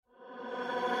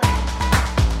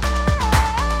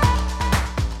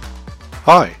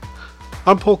Hi,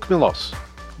 I'm Paul Camillos.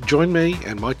 Join me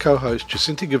and my co-host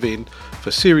Jacinta Gavin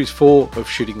for Series 4 of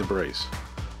Shooting the Breeze.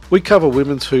 We cover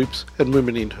women's hoops and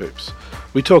women in hoops.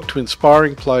 We talk to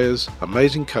inspiring players,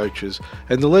 amazing coaches,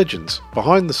 and the legends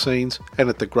behind the scenes and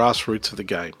at the grassroots of the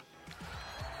game.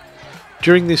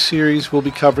 During this series, we'll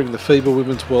be covering the FIBA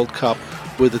Women's World Cup,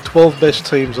 where the 12 best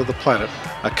teams on the planet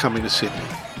are coming to Sydney.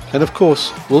 And of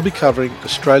course, we'll be covering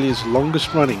Australia's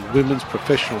longest-running women's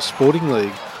professional sporting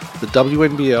league, the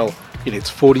WNBL, in its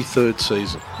 43rd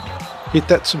season. Hit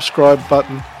that subscribe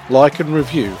button, like and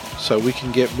review so we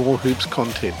can get more hoops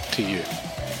content to you.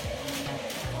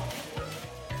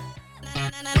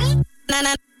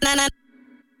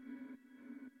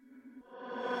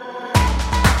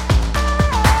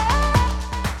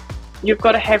 You've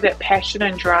got to have that passion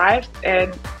and drive,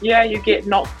 and yeah, you get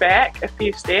knocked back a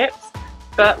few steps,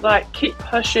 but keep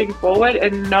pushing forward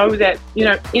and know that,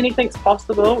 anything's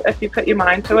possible if you put your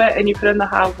mind to it and you put in the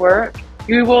hard work.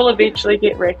 You will eventually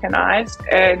get recognised,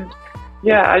 and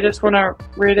I just want to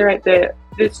reiterate that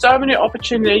there's so many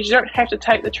opportunities. You don't have to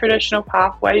take the traditional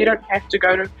pathway. You don't have to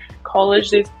go to college.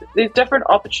 There's different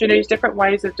opportunities, different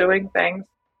ways of doing things.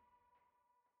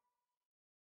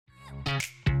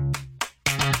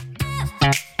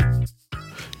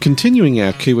 Continuing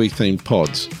our Kiwi-themed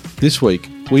pods, this week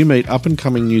we meet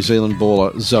up-and-coming New Zealand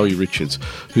baller Zoe Richards,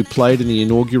 who played in the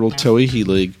inaugural Tauihi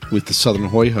League with the Southern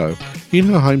Hoiho in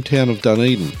her hometown of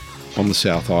Dunedin on the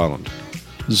South Island.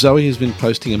 Zoe has been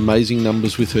posting amazing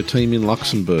numbers with her team in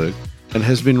Luxembourg and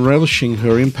has been relishing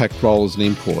her impact role as an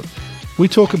import. We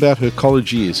talk about her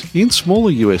college years in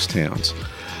smaller US towns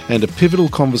and a pivotal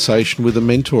conversation with a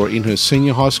mentor in her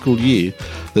senior high school year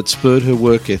that spurred her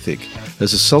work ethic.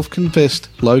 As a self-confessed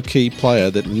low-key player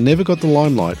that never got the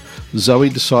limelight, Zoe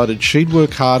decided she'd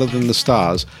work harder than the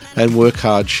stars, and work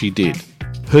hard she did.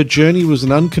 Her journey was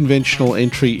an unconventional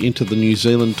entry into the New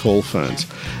Zealand Tall Ferns,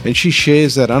 and she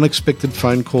shares that unexpected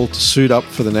phone call to suit up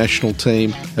for the national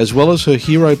team, as well as her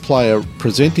hero player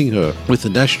presenting her with the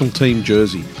national team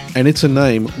jersey. And it's a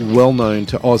name well known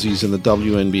to Aussies in the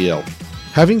WNBL.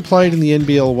 Having played in the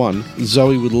NBL 1,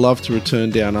 Zoe would love to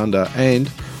return down under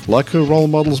and, like her role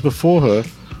models before her,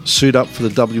 suit up for the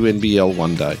WNBL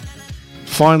one day.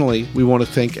 Finally, we want to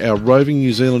thank our roving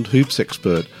New Zealand hoops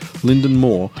expert, Lyndon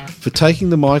Moore, for taking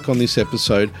the mic on this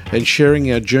episode and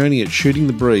sharing our journey at Shooting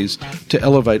the Breeze to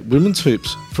elevate women's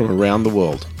hoops from around the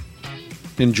world.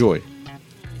 Enjoy.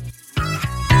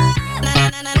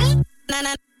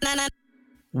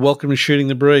 Welcome to Shooting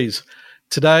the Breeze.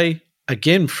 Today,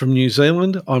 again from New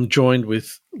Zealand, I'm joined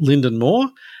with Lyndon Moore,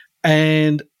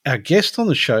 and our guest on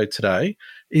the show today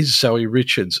is Zoe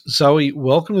Richards. Zoe,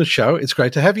 welcome to the show. It's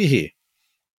great to have you here.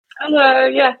 Hello.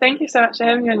 Yeah, thank you so much for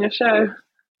having me on your show.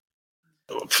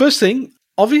 First thing,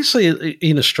 obviously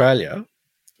in Australia,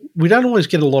 we don't always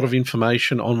get a lot of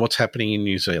information on what's happening in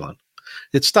New Zealand.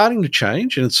 It's starting to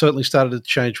change, and it certainly started to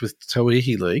change with the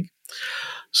Tauihi League.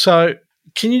 So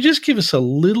can you just give us a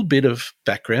little bit of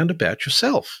background about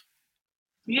yourself?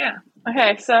 Yeah.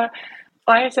 Okay, so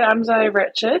like I said, I'm Zoe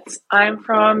Richards. I'm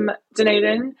from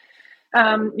Dunedin,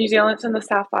 New Zealand. It's in the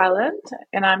South Island,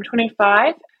 and I'm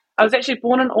 25. I was actually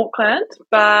born in Auckland,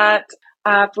 but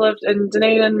I've lived in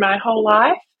Dunedin my whole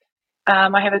life.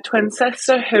 I have a twin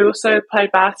sister who also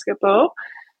played basketball.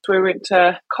 So we went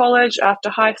to college after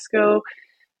high school,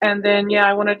 and then,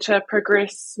 I wanted to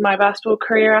progress my basketball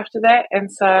career after that,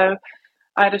 and so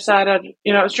I decided,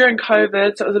 it was during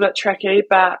COVID, so it was a bit tricky,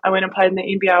 but I went and played in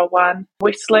the NBL 1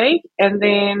 West League. And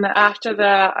then after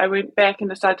that, I went back and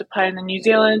decided to play in the New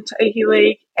Zealand Tauihi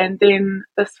League. And then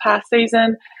this past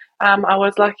season, I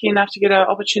was lucky enough to get an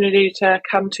opportunity to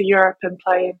come to Europe and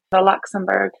play in the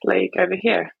Luxembourg League over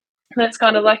here. And that's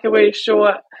kind of like a really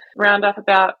short roundup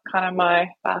about kind of my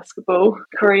basketball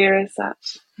career as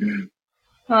such.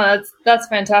 Oh, that's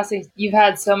fantastic. You've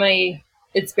had so many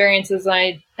experiences.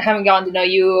 I haven't gotten to know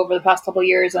you over the past couple of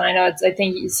years, and I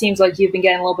think it seems like you've been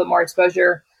getting a little bit more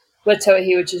exposure with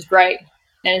Tauihi, which is great,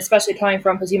 and especially coming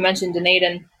from, because you mentioned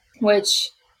Dunedin, which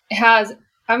has,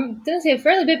 I'm going to say, a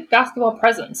fairly big basketball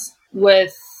presence.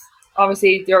 With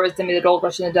obviously there was the Gold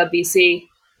Rush in the WBC,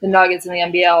 the Nuggets in the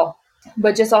NBL,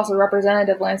 but just also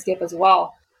representative landscape as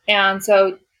well. And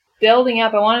so building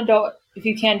up, I want to go, if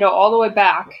you can, go all the way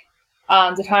back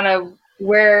to kind of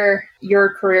where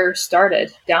your career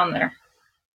started down there.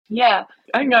 Yeah,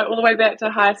 I can go all the way back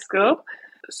to high school.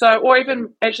 So, or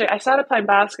even actually, I started playing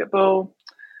basketball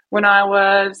when I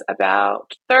was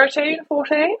about 13,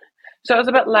 14. So it was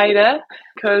a bit later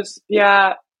because,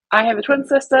 I have a twin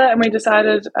sister and we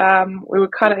decided we were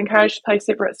kind of encouraged to play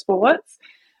separate sports.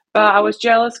 But I was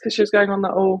jealous because she was going on the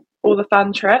all all the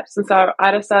fun trips. And so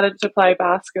I decided to play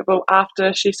basketball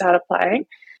after she started playing.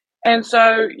 And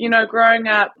so, growing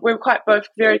up, we were quite both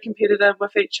very competitive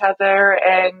with each other,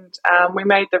 and we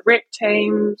made the rep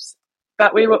teams,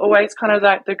 but we were always kind of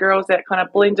like the girls that kind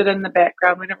of blended in the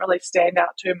background. We didn't really stand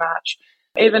out too much.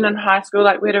 Even in high school,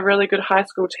 like we had a really good high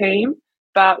school team,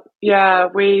 but yeah,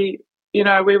 we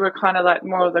were kind of like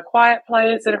more of the quiet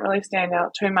players, didn't really stand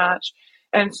out too much.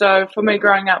 And so for me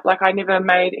growing up, like I never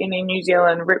made any New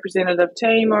Zealand representative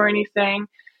team or anything.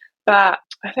 But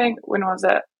I think, when was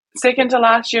it? Second to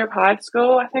last year of high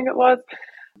school, I think it was,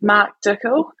 Mark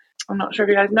Dickel. I'm not sure if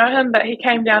you guys know him, but he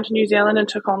came down to New Zealand and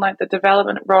took on like the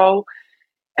development role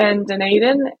in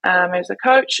Dunedin as a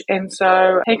coach. And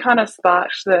so he kind of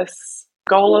sparked this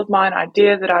goal of mine,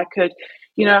 idea that I could,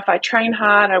 if I train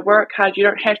hard, I work hard, you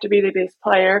don't have to be the best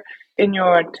player in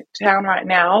your town right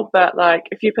now, but like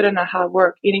if you put in the hard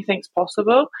work, anything's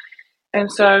possible. And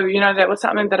so, that was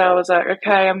something that I was like,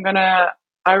 okay,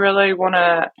 I really want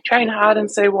to train hard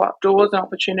and see what doors and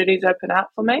opportunities open up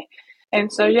for me.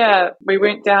 And so, yeah, we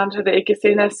went down to the Eka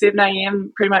Centre 7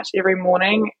 a.m. pretty much every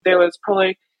morning. There was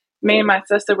probably me and my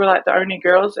sister were like the only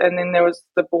girls, and then there was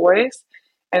the boys.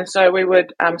 And so we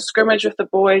would scrimmage with the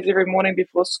boys every morning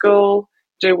before school,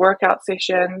 do workout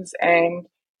sessions. And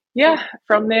yeah,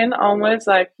 from then onwards,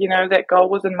 like, that goal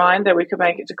was in mind that we could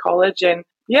make it to college. And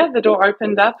yeah, the door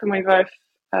opened up and we both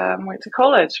went to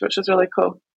college, which was really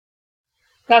cool.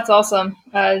 That's awesome.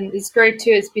 It's great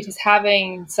too. It's because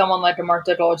having someone like a Mark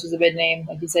Dickel, which is a big name,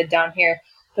 like you said, down here,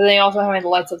 but then also having the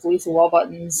likes of Lisa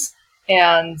Wellbuttons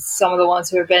and some of the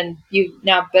ones you've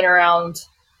now been around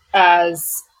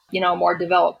as, a more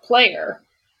developed player,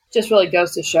 just really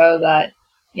goes to show that,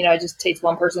 it just takes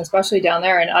one person, especially down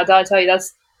there. And I gotta tell you,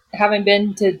 that's, having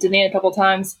been to Dunedin a couple of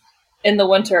times in the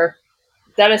winter,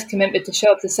 that is commitment to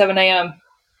show up to 7 a.m.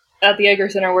 at the Edgar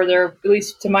Center, where there, at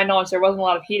least to my knowledge, there wasn't a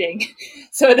lot of heating.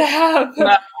 So to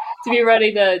be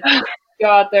ready to go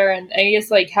out there, and I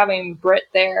guess like having Britt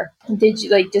there, did you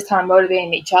like just kind of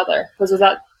motivating each other? Because was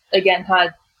that, again, kind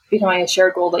of becoming a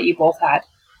shared goal that you both had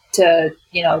to,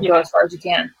 go as far as you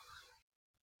can?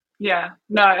 Yeah,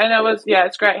 no, and it was,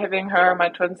 it's great having her and my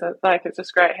twins. Like, it's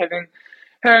just great having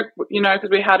her, because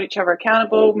we held each other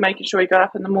accountable, making sure we got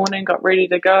up in the morning, got ready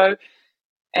to go.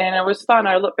 And it was fun.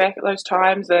 I look back at those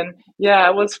times and,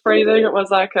 it was freezing. It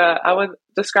was like I would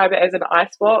describe it as an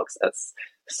ice box. It's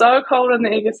so cold in the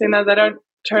Eka Centre. They don't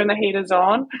turn the heaters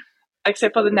on,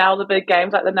 except for the big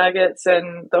games like the Nuggets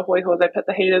and the Hoihoi, they put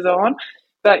the heaters on.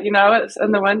 But, it's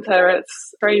in the winter,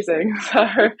 it's freezing. So,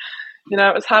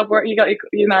 it was hard work. You got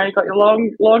your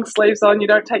long sleeves on. You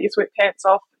don't take your sweatpants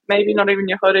off, maybe not even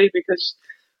your hoodie, because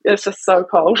it's just so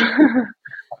cold.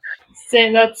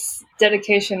 Saying that's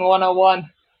dedication 101.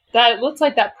 That looks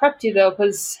like that prepped you, though,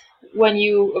 because when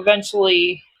you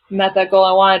eventually met that goal,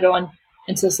 I wanted to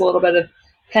into this a little bit of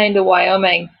heading to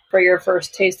Wyoming for your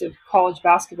first taste of college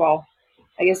basketball.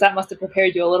 I guess that must have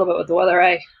prepared you a little bit with the weather,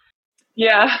 eh?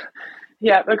 Yeah,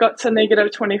 we got to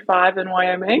 -25 in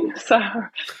Wyoming, so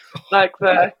like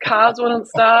the cars wouldn't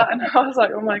start, and I was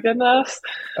like, oh my goodness,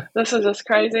 this is just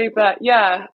crazy. But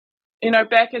yeah,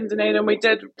 back in Dunedin, we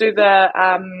did do the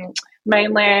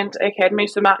mainland academy.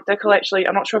 So Mark Dickel, actually,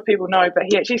 I'm not sure if people know, but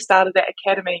he actually started that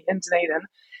academy in Dunedin.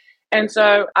 And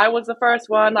so I was the first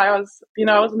one. I was in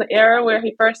the era where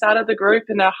he first started the group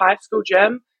in a high school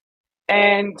gym.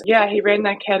 And yeah, he ran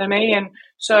the academy. And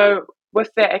so with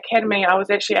that academy, I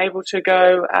was actually able to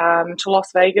go to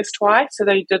Las Vegas twice. So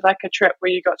they did like a trip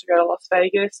where you got to go to Las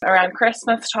Vegas around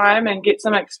Christmas time and get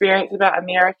some experience about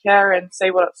America and see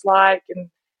what it's like, and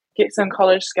get some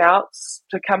college scouts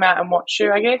to come out and watch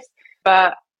you, I guess.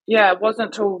 But yeah, it wasn't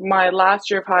until my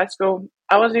last year of high school,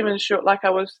 I wasn't even sure, like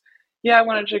I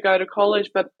wanted to go to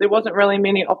college, but there wasn't really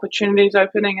many opportunities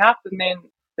opening up. And then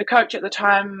the coach at the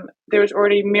time, there was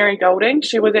already Mary Golding.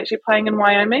 She was actually playing in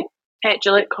Wyoming at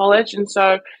Gillette College. And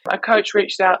so a coach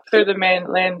reached out through the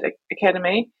Mainland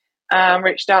Academy,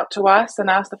 reached out to us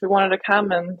and asked if we wanted to come.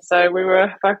 And so we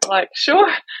were both like,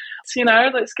 sure, so,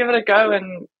 let's give it a go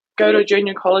and go to a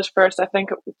junior college first. I think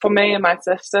for me and my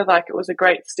sister, like it was a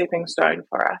great stepping stone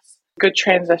for us. Good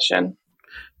transition.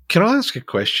 Can I ask a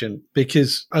question?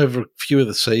 Because over a few of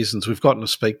the seasons, we've gotten to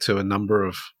speak to a number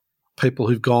of people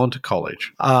who've gone to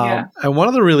college. And one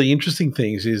of the really interesting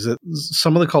things is that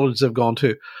some of the colleges they've gone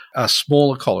to are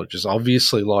smaller colleges,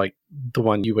 obviously like the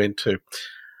one you went to.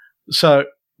 So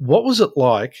what was it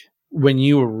like when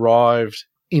you arrived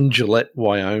in Gillette,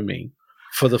 Wyoming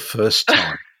for the first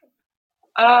time?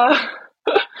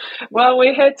 Well,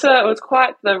 it was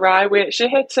quite the ride. We had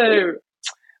to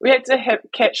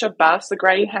catch a bus, the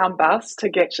Greyhound bus,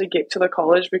 to actually get to the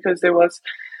college, because there was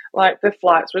like the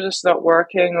flights were just not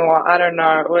working, or I don't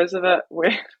know, it was a bit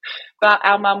weird. But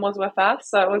our mum was with us,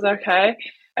 so it was okay.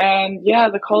 And yeah,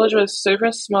 the college was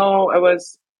super small. It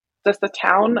was just the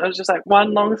town. It was just like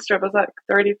one long strip. It was like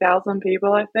 30,000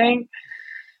 people, I think.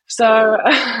 So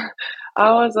I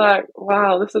was like,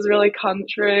 wow, this is really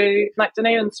country. Like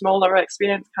Dunedin's smaller,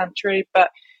 experienced country, but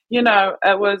you know,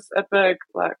 it was a big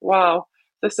like, wow,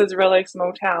 this is really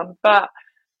small town. But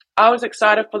I was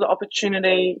excited for the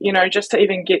opportunity, you know, just to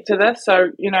even get to this.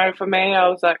 So, you know, for me, I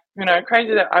was like, you know,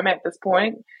 crazy that I'm at this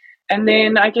point. And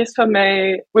then I guess for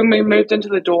me, when we moved into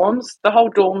the dorms, the whole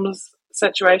dorms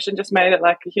situation just made it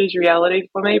like a huge reality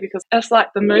for me, because it's like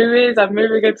the movies. I'm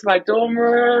moving into my dorm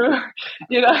room,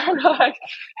 you know, like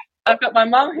I've got my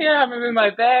mum here, I'm moving my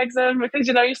bags in, because,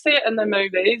 you know, you see it in the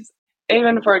movies.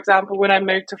 Even, for example, when I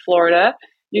moved to Florida,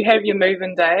 you have your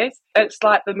move-in days. It's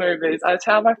like the movies. I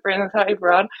tell my friends, I tell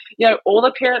everyone, you know, all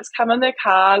the parents come in their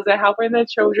cars, they're helping their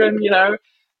children, you know,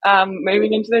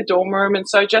 moving into their dorm room. And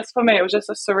so just for me, it was just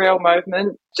a surreal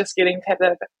moment, just getting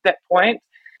to that point.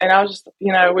 And I was just,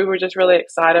 you know, we were just really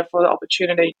excited for the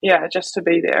opportunity, yeah, just to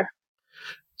be there.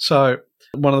 So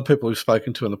one of the people we've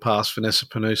spoken to in the past, Vanessa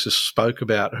Panusa, spoke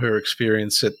about her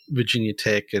experience at Virginia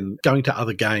Tech and going to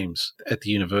other games at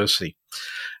the university.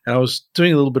 And I was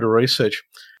doing a little bit of research,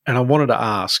 and I wanted to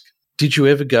ask, did you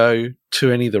ever go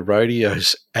to any of the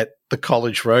rodeos at the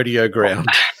college rodeo ground?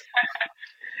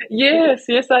 Yes,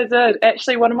 I did.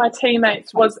 Actually, one of my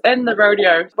teammates was in the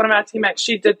rodeo. One of my teammates,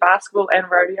 she did basketball and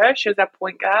rodeo. She was our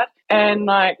point guard. And,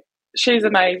 like, she's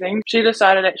amazing. She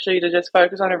decided actually to just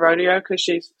focus on a rodeo because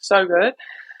she's so good.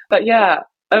 But, yeah,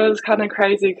 it was kind of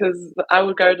crazy because I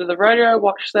would go to the rodeo,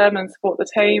 watch them and support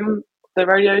the team, the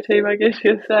rodeo team, I guess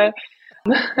you'd say.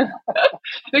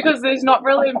 Because there's not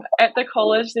really, at the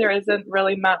college, there isn't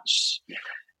really much.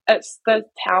 It's the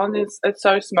town is, it's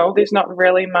so small, there's not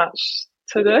really much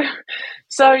to do.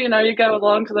 So, you know, you go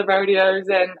along to the rodeos,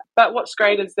 but what's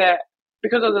great is that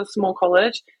because of the small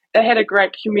college, it had a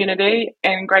great community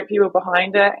and great people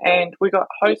behind it, and we got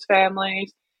host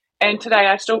families. And today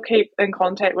I still keep in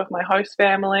contact with my host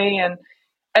family, and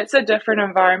it's a different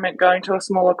environment going to a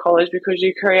smaller college because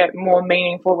you create more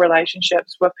meaningful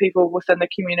relationships with people within the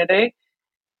community.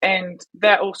 And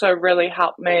that also really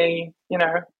helped me, you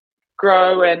know,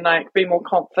 grow and like be more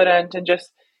confident and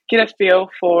just get a feel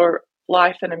for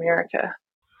life in America.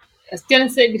 I was gonna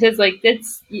say, because like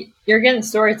you're getting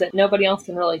stories that nobody else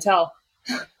can really tell.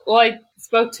 Well, I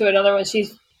spoke to another one.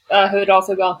 She's who had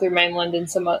also gone through Mainland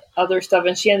and some other stuff,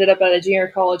 and she ended up at a junior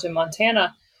college in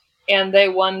Montana, and they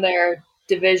won their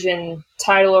division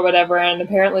title or whatever. And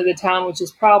apparently, the town, which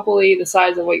is probably the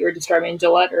size of what you were describing,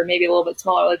 Gillette, or maybe a little bit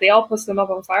smaller, like they all put them up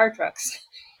on fire trucks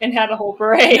and had a whole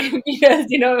parade because,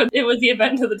 you know, it was the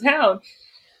event of the town.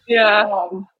 Yeah.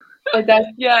 Like that.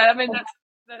 Yeah, I mean,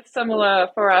 that's similar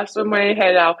for us when we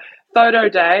had our photo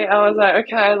day. I was like,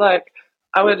 okay, like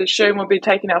I would assume we'll be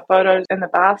taking our photos in the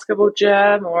basketball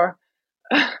gym, or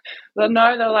they're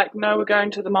like, no, we're going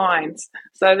to the mines.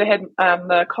 So they had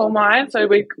the coal mine. So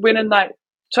we went and like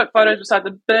took photos beside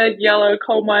the big yellow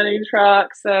coal mining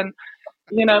trucks, and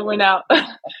you know, went out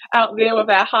there with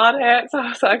our hard hats. I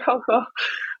was like, oh,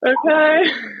 okay.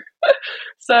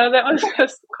 So that was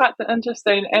just quite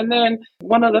interesting. And then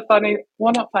one of the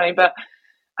not funny, but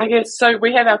I guess, so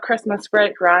we have our Christmas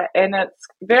break, right? And it's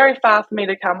very far for me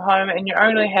to come home, and you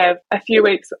only have a few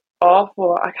weeks off,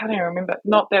 or I can't even remember,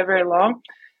 not that very long.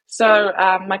 So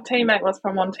my teammate was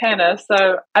from Montana,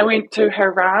 so I went to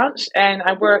her ranch and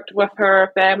I worked with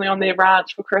her family on their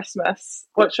ranch for Christmas,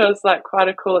 which was like quite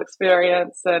a cool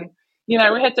experience. And you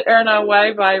know, we had to earn our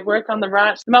way by work on the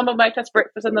ranch. Mum would make us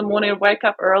breakfast in the morning, wake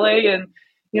up early, and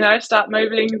you know, start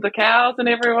moving the cows and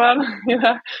everyone, you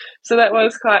know. So that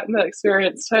was quite an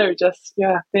experience too, just,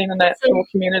 yeah, being in that small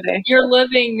community. You're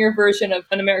living your version of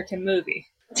an American movie.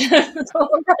 It's all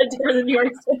different than New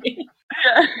York City.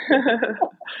 Yeah.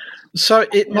 So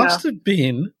it must have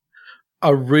been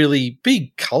a really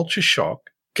big culture shock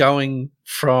going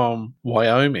from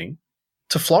Wyoming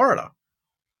to Florida.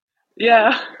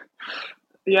 Yeah.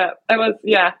 Yeah, it was,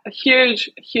 a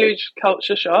huge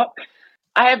culture shock.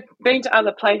 I have been to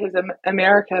other places in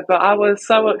America, but I was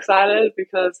so excited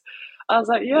because I was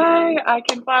like, yay, I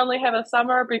can finally have a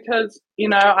summer, because, you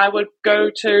know, I would go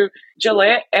to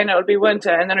Gillette and it would be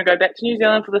winter, and then I'd go back to New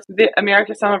Zealand for the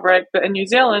America summer break, but in New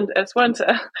Zealand it's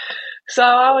winter. So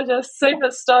I was just super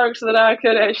stoked that I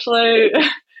could actually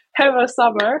have a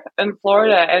summer in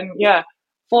Florida. And yeah,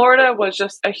 Florida was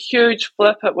just a huge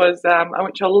flip. It was, I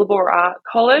went to a liberal art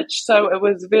college, so it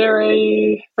was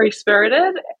very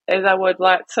free-spirited, as I would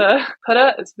like to put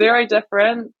it. It's very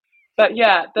different, But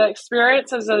yeah, the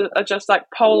experiences are just like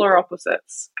polar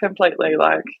opposites completely.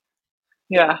 Like,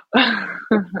 yeah.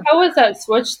 How was that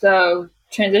switch though,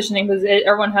 transitioning? Because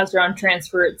everyone has their own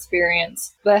transfer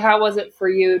experience. But how was it for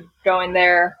you going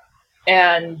there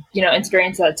and, integrating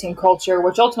into that team culture,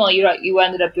 which ultimately you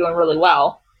ended up doing really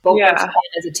well, both Yeah.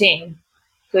 as a team.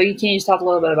 So can you just talk a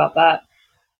little bit about that?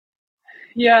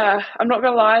 Yeah, I'm not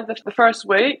gonna lie. The first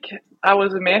week, I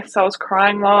was a mess. I was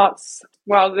crying lots.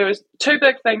 Well, there was two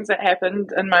big things that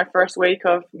happened in my first week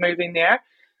of moving there.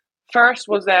 First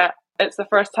was that it's the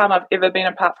first time I've ever been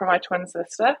apart from my twin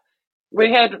sister.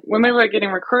 When we were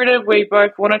getting recruited, we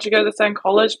both wanted to go to the same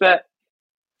college, but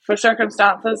for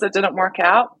circumstances, it didn't work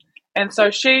out. And so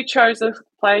she chose a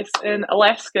place in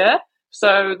Alaska.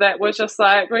 So that was just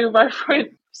like, we both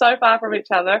went so far from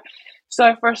each other.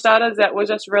 So for starters, that was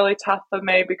just really tough for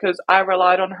me because I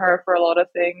relied on her for a lot of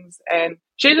things. And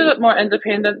she's a bit more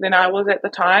independent than I was at the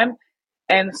time.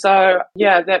 And so,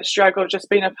 yeah, that struggle of just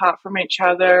being apart from each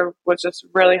other was just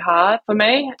really hard for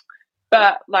me.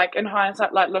 But like in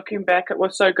hindsight, like looking back, it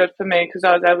was so good for me because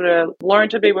I was able to learn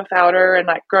to be without her and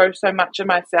like grow so much in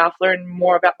myself, learn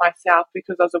more about myself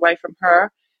because I was away from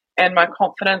her, and my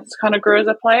confidence kind of grew as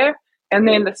a player. And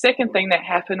then the second thing that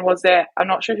happened was that, I'm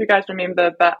not sure if you guys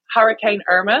remember, but Hurricane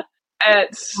Irma,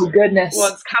 it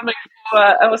was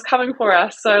coming for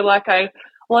us. So like I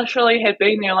literally had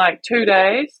been there like 2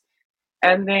 days,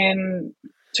 and then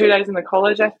 2 days in the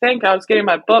college, I think. I was getting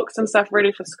my books and stuff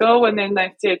ready for school, and then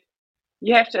they said,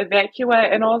 you have to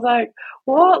evacuate. And I was like,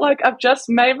 what? Like, I've just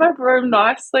made my room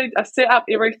nicely. I set up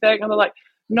everything. And they're like,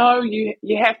 no, you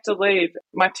have to leave.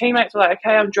 My teammates were like,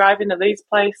 okay, I'm driving to these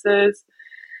places.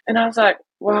 And I was like,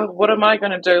 well, what am I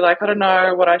going to do? Like, I don't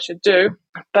know what I should do.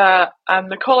 But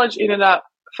the college ended up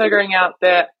figuring out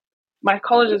that my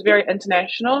college is very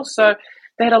international. So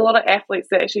they had a lot of athletes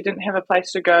that actually didn't have a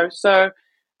place to go. So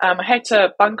I had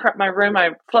to bunker up my room.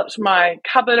 I flipped my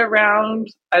cupboard around.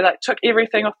 I took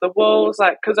everything off the walls,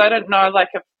 because I didn't know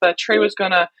if the tree was going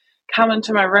to come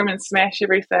into my room and smash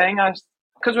everything.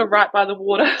 Because we're right by the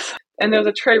water, and there was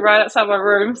a tree right outside my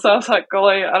room. So I was like,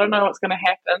 golly, I don't know what's going to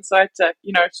happen. So I had to,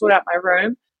 sort out my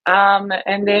room. And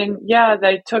then,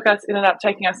 they ended up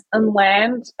taking us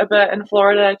inland a bit in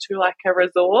Florida to a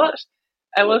resort.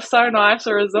 It was so nice,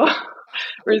 a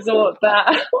resort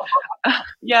that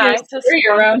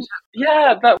around.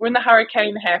 Yeah, but when the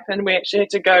hurricane happened, we actually had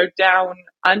to go down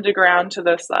underground to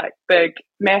this big,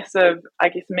 massive,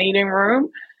 meeting room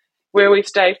where we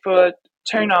stayed for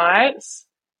 2 nights.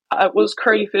 It was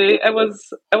creepy. It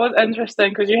was interesting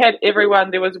because you had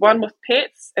everyone. There was one with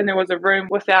pets, and there was a room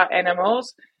without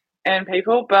animals and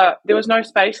people, but there was no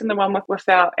space in the one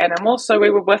without animals. So we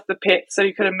were with the pets, so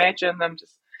you could imagine them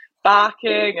just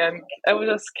barking, and it was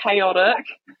just chaotic.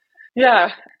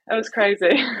 Yeah, it was crazy.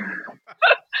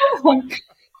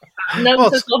 Never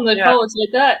took on the college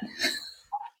like that.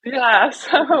 Yeah,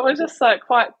 so it was just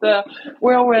quite the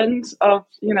whirlwind of,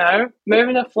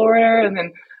 moving to Florida and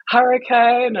then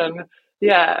hurricane, and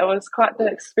it was quite the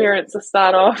experience to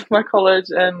start off my college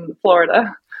in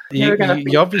Florida.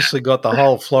 You obviously got the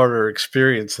whole Florida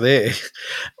experience there.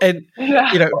 And,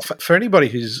 for anybody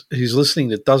who's listening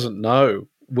that doesn't know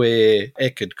where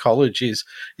Eckerd College is,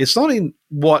 it's not in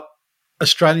what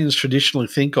Australians traditionally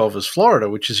think of as Florida,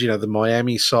 which is, the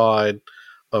Miami side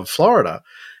of Florida.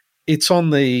 It's on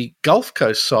the Gulf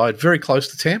Coast side, very close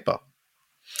to Tampa.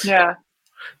 Yeah.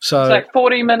 So it's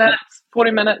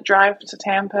 40-minute drive to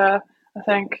Tampa, I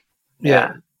think.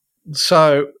 Yeah.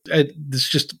 So this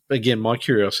just, again, my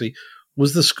curiosity,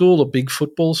 was the school a big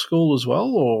football school as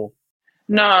well, or?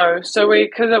 No, so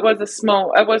because it was a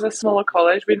smaller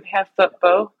college, we didn't have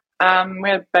football. We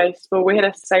had baseball, we had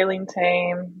a sailing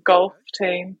team, golf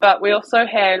team, but we also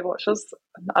had, which was,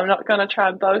 I'm not going to try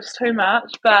and boast too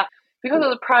much, but because it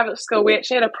was a private school, we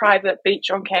actually had a private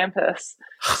beach on campus.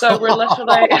 So we're literally,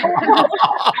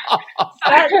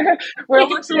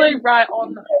 right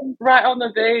on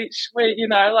the beach. We,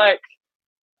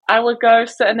 I would go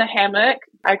sit in a hammock.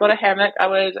 I got a hammock. I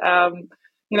would,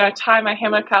 tie my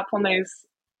hammock up on these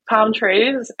palm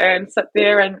trees and sit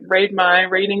there and read my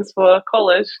readings for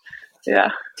college.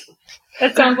 Yeah.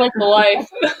 That sounds like the life.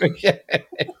 Yeah.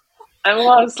 I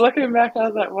was looking back, I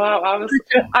was like, wow,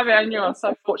 I knew I was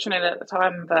so fortunate at the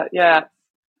time, but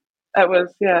it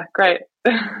was, great.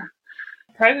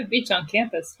 Private beach on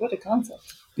campus, what a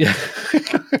concept. Yeah.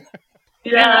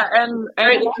 Yeah, and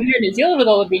you're in New Zealand with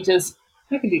all the beaches.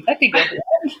 I could go for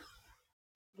that.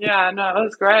 Yeah, no, it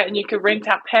was great. And you could rent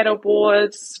out paddle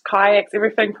boards, kayaks,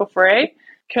 everything for free.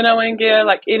 Canoeing gear,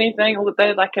 anything. They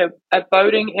had a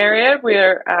boating area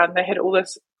where they had all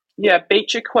this,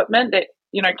 beach equipment that,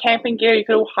 camping gear, you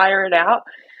could all hire it out.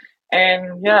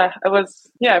 And yeah, it was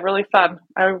really fun.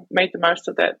 I made the most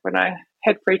of that when I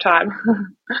had free time.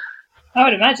 I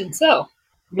would imagine so.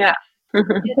 Yeah.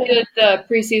 You did the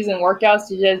preseason workouts.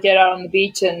 Did you guys get out on the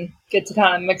beach and get to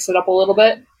kind of mix it up a little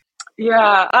bit?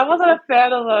 Yeah, I wasn't a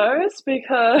fan of those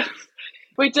because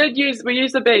we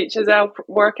used the beach as our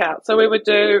workout. So we would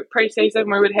do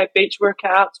preseason, we would have beach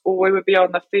workouts, or we would be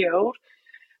on the field.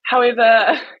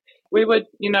 However, we would,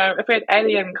 if we had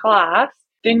alien class,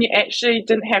 then you actually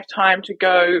didn't have time to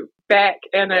go back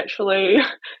and actually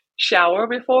shower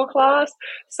before class.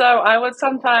 So I would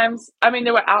sometimes,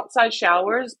 there were outside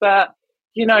showers, but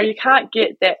you can't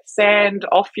get that sand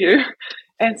off you.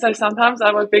 And so sometimes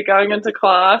I would be going into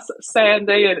class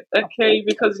sandy and icky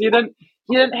because you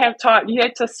didn't have time. You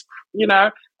had to,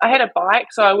 I had a bike,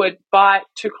 so I would bike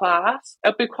to class.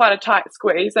 It'd be quite a tight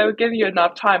squeeze. They would give you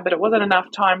enough time, but it wasn't enough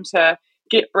time to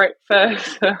get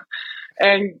breakfast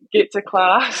and get to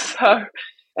class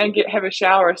and have a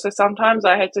shower. So sometimes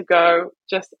I had to go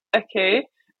just icky.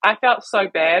 I felt so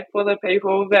bad for the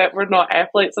people that were not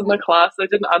athletes in the class. They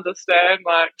didn't understand,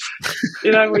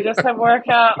 we just have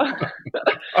workout.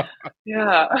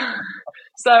 Yeah.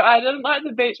 So I didn't like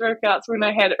the beach workouts when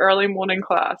I had early morning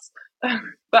class.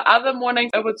 But other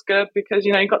mornings, it was good because,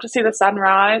 you got to see the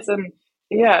sunrise and,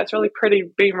 it's really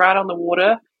pretty being right on the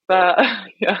water. But,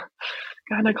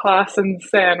 going to class in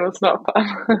sand was not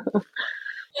fun.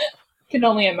 Can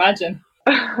only imagine.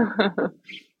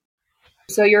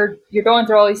 So you're going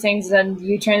through all these things, and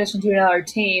you transition to another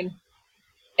team,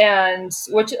 and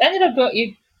which ended up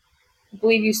you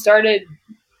believe you started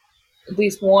at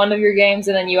least one of your games,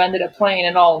 and then you ended up playing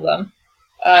in all of them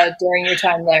during your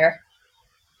time there.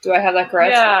 Do I have that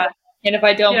correct? Yeah. And if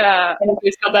I don't,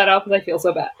 please cut that out because I feel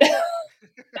so bad.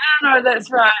 No,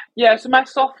 that's right. Yeah, so my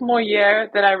sophomore year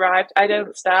that I arrived, I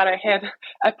didn't start. I had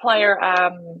a player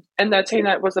in the team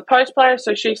that was a post player,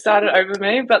 so she started over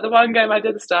me. But the one game I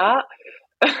did start,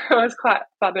 it was quite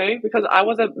funny because I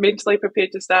wasn't mentally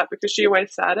prepared to start because she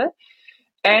always started.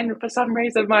 And for some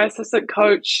reason, my assistant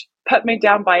coach put me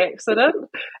down by accident.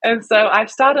 And so I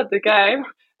started the game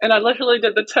and I literally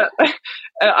did the tip.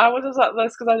 And I was just like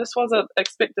this because I just wasn't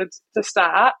expected to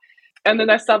start. And then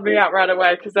they subbed me out right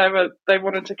away because they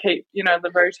wanted to keep,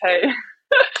 the routine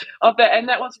of that. And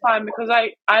that was fine because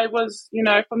I was,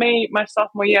 for me, my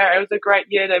sophomore year, it was a great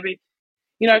year to be,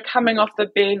 coming off the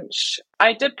bench.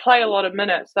 I did play a lot of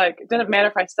minutes. Like, it didn't matter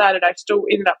if I started, I still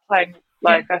ended up playing,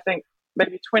 I think,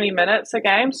 maybe 20 minutes a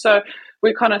game. So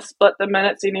we kind of split the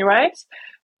minutes anyways.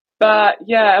 But,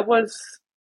 yeah, it was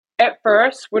at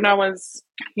first when I was,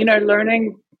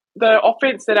 learning the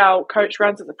offense that our coach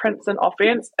runs at the Princeton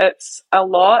offense, it's a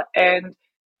lot, and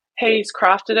he's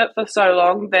crafted it for so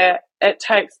long that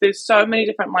there's so many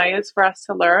different layers for us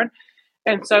to learn.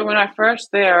 And so when I first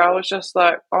there, I was just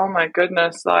like, oh my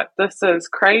goodness, this is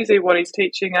crazy what he's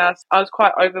teaching us. I was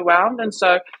quite overwhelmed. And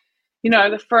so,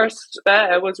 the first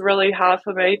bit, it was really hard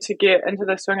for me to get into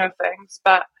the swing of things.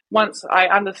 But once I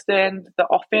understand the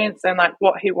offense and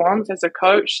what he wants as a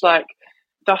coach,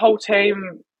 the whole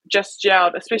team just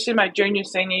gelled, especially my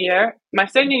senior year. My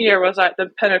senior year was the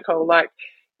pinnacle.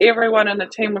 Everyone in the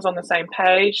team was on the same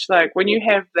page. When you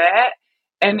have that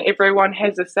and everyone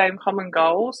has the same common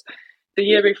goals. The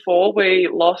year before we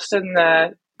lost in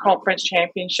the conference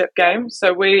championship game.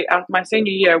 So my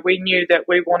senior year, we knew that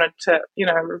we wanted to,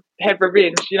 have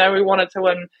revenge. We wanted to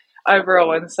win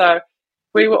overall. And so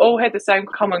we all had the same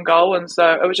common goal. And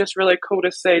so it was just really cool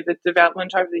to see the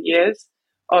development over the years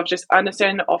of just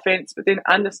understanding the offense, but then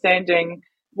understanding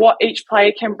what each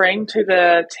player can bring to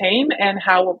the team and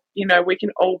how, we can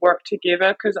all work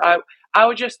together. Because I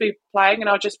would just be playing and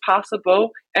I would just pass the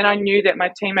ball and I knew that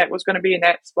my teammate was going to be in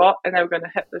that spot and they were going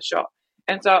to hit the shot.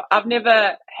 And so I've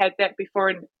never had that before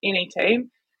in any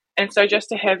team. And so just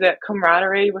to have that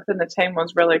camaraderie within the team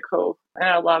was really cool. And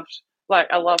I love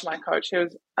my coach. He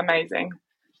was amazing.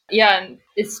 Yeah, and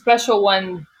it's special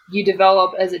when you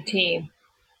develop as a team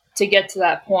to get to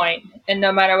that point. And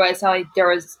no matter what, it's not like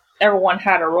everyone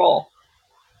had a role.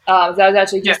 I was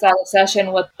actually just at a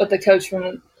session with the coach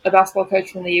a basketball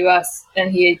coach from the U.S.,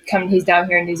 and he's down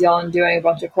here in New Zealand doing a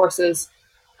bunch of courses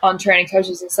on training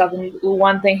coaches and stuff. And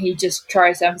one thing he just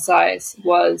tries to emphasize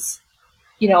was,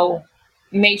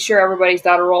 make sure everybody's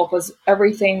got a role, because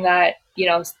everything that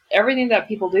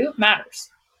people do matters.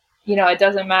 It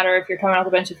doesn't matter if you're coming off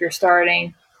the bench, if you're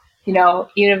starting, even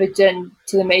if it's into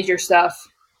the major stuff.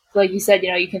 Like you said,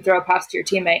 you can throw a pass to your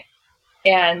teammate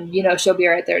and, she'll be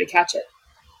right there to catch it.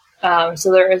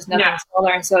 So there is nothing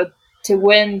smaller. And so to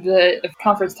win the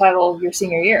conference title your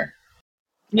senior year.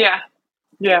 Yeah.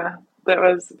 That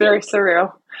was very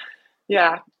surreal.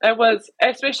 Yeah. It was,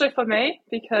 especially for me,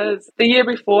 because the year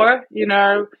before,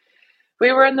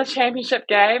 we were in the championship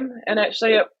game, and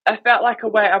actually it felt like a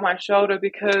weight on my shoulder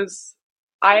because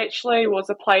I actually was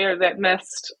a player that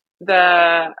missed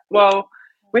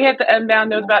we had the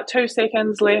inbound, there was about 2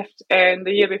 seconds left, and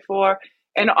the year before,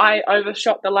 and I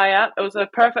overshot the layup. It was a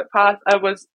perfect pass.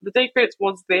 The defense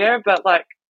was there, but like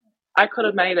I could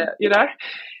have made it.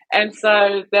 And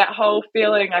so that whole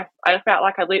feeling, I felt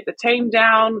like I let the team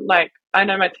down. Like I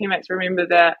know my teammates remember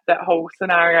that whole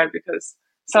scenario because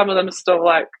some of them still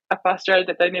like are frustrated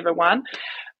that they never won.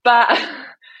 But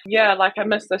yeah, like I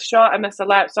missed the shot, I missed the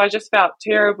lap. So I just felt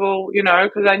terrible,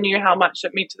 because I knew how much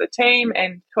it meant to the team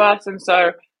and to us. And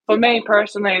so for me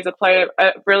personally as a player,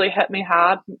 it really hit me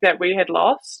hard that we had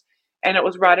lost and it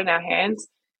was right in our hands.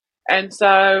 And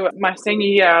so my senior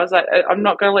year, I was like, I'm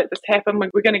not going to let this happen.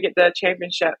 We're going to get the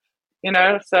championship,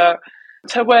 So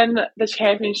to win the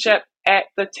championship at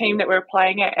the team that we were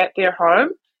playing at their home,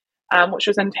 which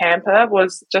was in Tampa,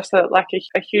 was just a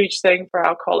huge thing for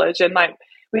our college. And like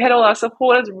we had all our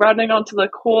supporters running onto the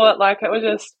court. Like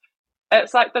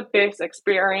it's like the best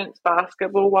experience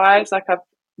basketball-wise, like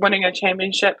winning a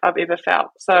championship I've ever felt.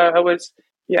 So it was,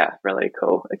 really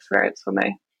cool experience for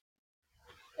me.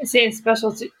 I say it's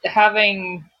special to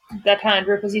having that kind of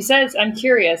group. As you said, I'm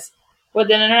curious,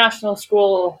 with an international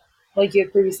school, like you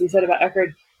had previously said about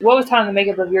Eckerd, what was kind of the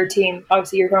makeup of your team?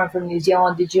 Obviously, you're coming from New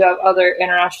Zealand. Did you have other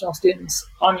international students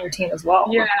on your team as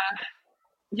well?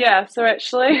 Yeah. So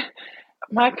actually,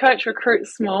 my coach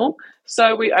recruits small.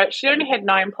 So we actually only had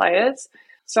 9 players.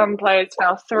 Some players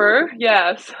fell through.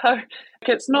 Yeah, so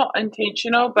it's not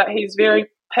intentional, but he's very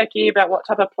picky about what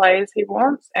type of players he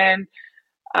wants. And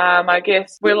I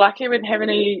guess we're lucky we didn't have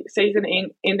any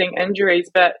season-ending injuries,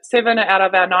 but 7 out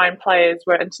of our 9 players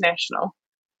were international.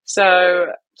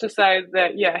 So to say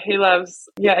that, he loves,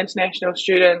 international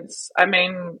students. I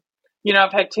mean,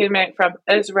 I've had teammates from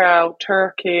Israel,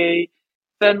 Turkey,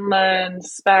 Finland,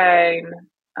 Spain,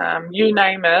 you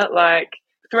name it. Like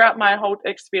throughout my whole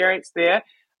experience there,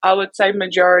 I would say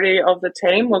majority of the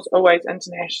team was always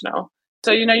international.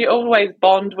 So, you always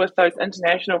bond with those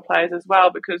international players as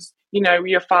well because,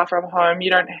 you're far from home.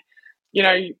 You don't,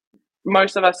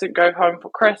 most of us didn't go home for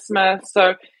Christmas.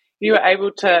 So you were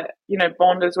able to,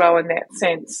 bond as well in that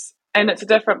sense. And it's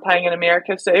different playing in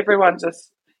America. So everyone's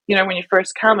just, when you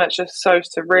first come, it's just so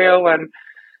surreal. And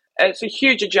it's a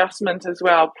huge adjustment as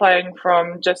well, playing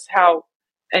from just how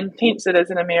intense it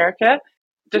is in America.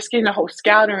 Just getting a whole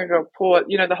scouting report,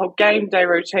 the whole game day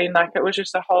routine, like it was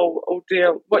just a whole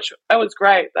ordeal, which it was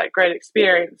great, like great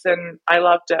experience, and I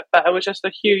loved it. But it was just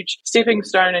a huge stepping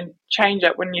stone and change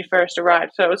up when you first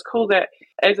arrived. So it was cool that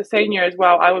as a senior as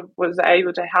well, I was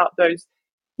able to help those,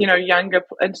 younger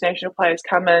international players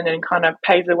come in and kind of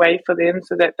pave the way for them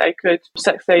so that they could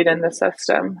succeed in the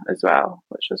system as well,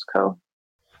 which was cool.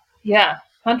 Yeah,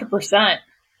 100%.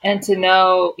 And to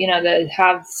know, to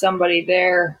have somebody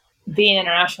there. Being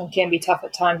international can be tough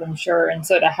at times, I'm sure. And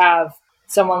so to have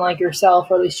someone like yourself,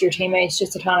 or at least your teammates,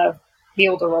 just to kind of be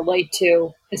able to relate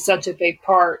to is such a big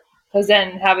part. Because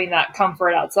then having that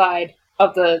comfort outside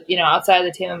of the, outside of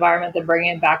the team environment, then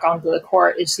bringing it back onto the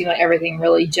court, it seemed like everything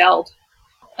really gelled.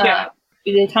 Yeah.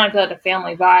 They kind of feel like a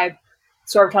family vibe,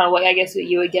 sort of kind of what I guess what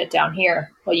you would get down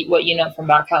here, what you know from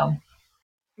back home.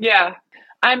 Yeah.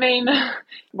 I mean,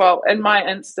 well, in my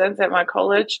instance at my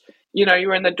college, you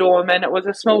were in the dorm and it was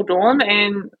a small dorm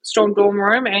and strong dorm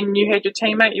room and you had your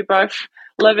teammate, you're both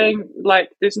living, like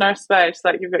there's no space,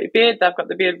 like you've got your bed, they've got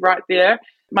the bed right there.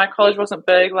 My college wasn't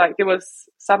big, like there was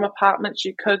some apartments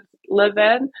you could live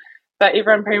in, but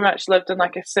everyone pretty much lived in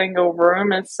like a single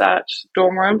room as such,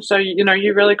 dorm room. So,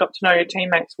 you really got to know your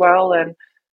teammates well and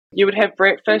you would have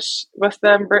breakfast with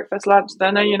them, breakfast, lunch,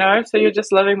 dinner, so you're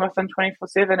just living with them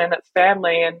 24/7 and it's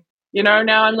family. And,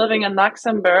 now I'm living in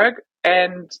Luxembourg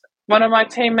and one of my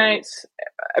teammates,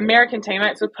 American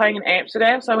teammates, was playing in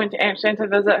Amsterdam, so I went to Amsterdam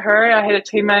to visit her. I had a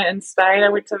teammate in Spain. I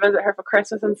went to visit her for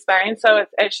Christmas in Spain. So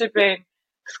it's actually been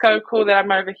so cool that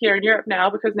I'm over here in Europe now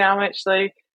because now I'm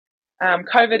actually,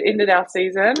 COVID ended our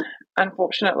season,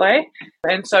 unfortunately.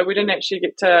 And so we didn't actually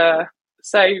get to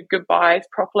say goodbyes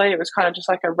properly. It was kind of just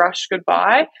like a rush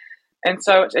goodbye. And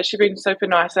so it's actually been super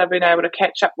nice. I've been able to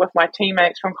catch up with my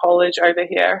teammates from college over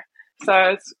here. So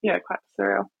it's, quite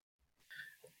surreal.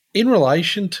 In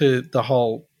relation to the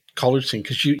whole college thing,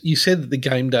 because you said that the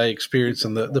game day experience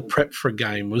and the prep for a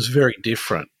game was very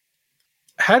different.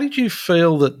 How did you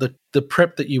feel that the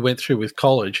prep that you went through with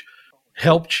college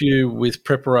helped you with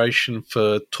preparation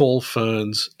for Tall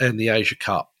Ferns and the Asia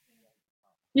Cup?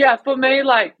 Yeah, for me,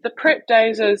 like the prep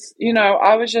days is,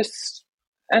 I was just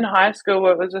in high school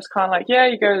where it was just kind of like,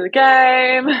 you go to the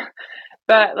game.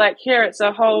 But like here, it's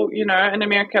a whole, in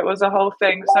America, it was a whole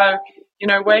thing. So,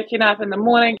 waking up in the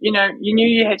morning, you knew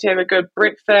you had to have a good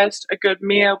breakfast, a good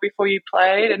meal before you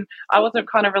played. And I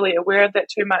wasn't kind of really aware of that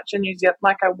too much in New Zealand,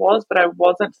 like I was, but I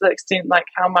wasn't to the extent like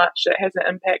how much it has an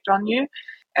impact on you.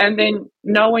 And then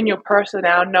knowing your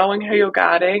personnel, knowing who you're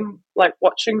guarding, like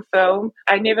watching film.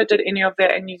 I never did any of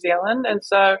that in New Zealand. And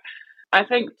so I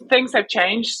think things have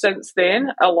changed since then.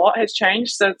 A lot has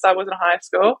changed since I was in high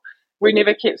school. We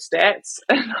never kept stats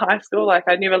in high school. Like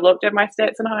I never looked at my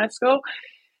stats in high school.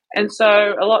 And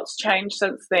so a lot's changed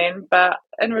since then. But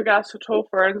in regards to tall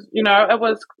ferns, it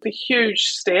was a huge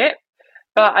step.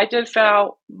 But I did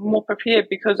feel more prepared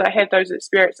because I had those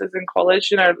experiences in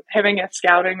college, having a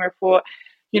scouting report,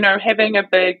 having a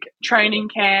big training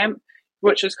camp,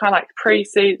 which is kind of like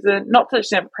pre-season, not to the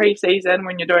extent pre-season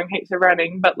when you're doing heaps of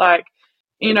running, but like,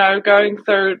 going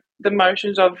through the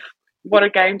motions of what a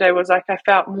game day was like. I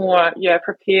felt more,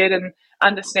 prepared and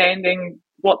understanding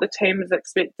what the team is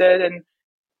expected and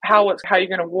how you're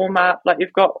going to warm up. Like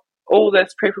you've got all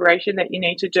this preparation that you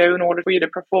need to do in order for you to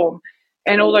perform.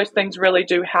 And all those things really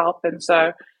do help. And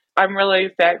so I'm really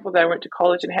thankful that I went to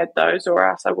college and had those, or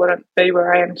else I wouldn't be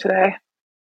where I am today.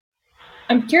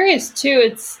 I'm curious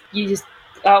too, you just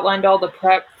outlined all the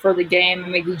prep for the game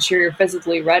and making sure you're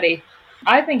physically ready.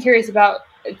 I've been curious about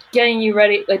getting you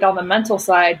ready, like on the mental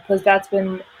side, because that's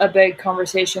been a big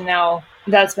conversation now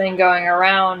that's been going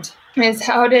around. Is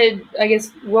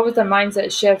what was the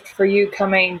mindset shift for you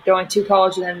going to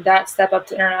college and then that step up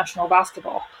to international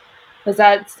basketball? Because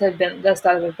that's got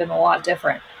to have been a lot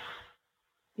different.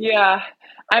 Yeah.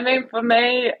 I mean, for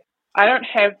me, I don't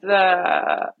have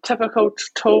the typical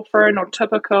tall fern or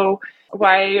typical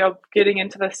way of getting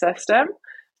into the system.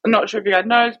 I'm not sure if you guys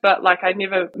know, but like I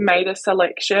never made a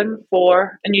selection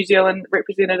for a New Zealand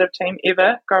representative team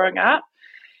ever growing up.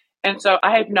 And so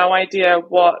I had no idea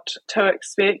what to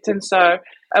expect. And so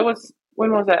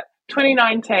when was it?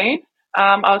 2019.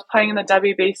 I was playing in the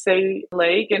WBC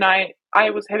league and I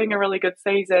was having a really good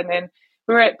season, and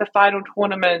we were at the final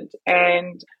tournament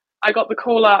and I got the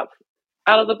call up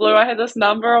out of the blue. I had this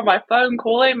number on my phone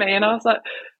calling me and I was like,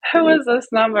 who is this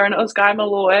number? And it was Guy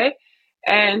Malloy.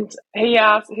 And he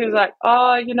was like,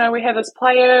 we have this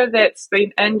player that's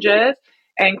been injured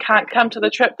and can't come to the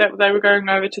trip that they were going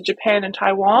over to Japan and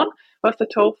Taiwan with the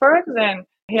tall ferns. And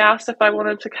he asked if I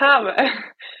wanted to come.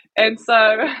 And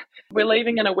so we're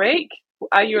leaving in a week.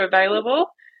 Are you available?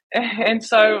 And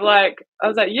so like I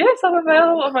was like, yes, I'm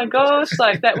available. Oh my gosh,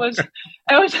 like I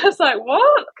was just like,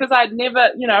 what? Because I've never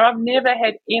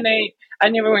had I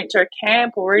never went to a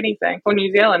camp or anything for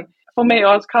New Zealand. For me,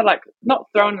 I was kind of like not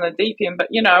thrown in the deep end, but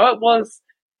it was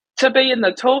to be in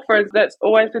the tall ferns. That's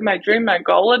always been my dream, my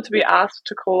goal, and to be asked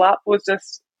to call up was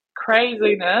just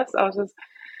craziness.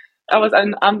 I was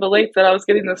in unbelief that I was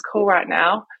getting this call right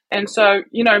now. And so,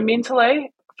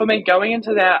 mentally for me going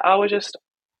into that, I was just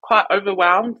quite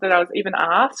overwhelmed that I was even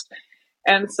asked.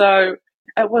 And so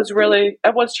it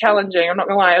was challenging. I'm not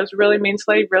gonna lie. It was really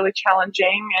mentally really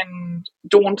challenging and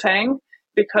daunting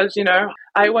because,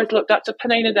 I always looked up to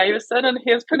Penina Davison, and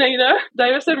here's Penina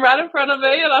Davison right in front of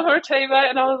me and I'm her teammate.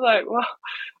 And I was like, well,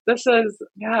 this is,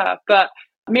 yeah. But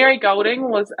Mary Golding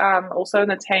was also in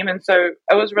the team. And so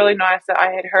it was really nice that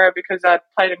I had her because I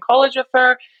played in college with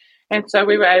her. And so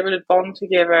we were able to bond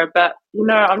together. But, I'm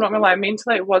not going to lie,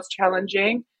 mentally it was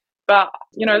challenging. But,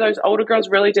 those older girls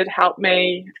really did help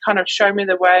me kind of show me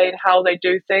the way and how they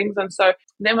do things. And so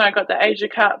then when I got the Asia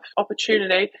Cup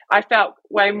opportunity, I felt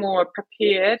way more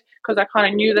prepared because I kind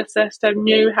of knew the system,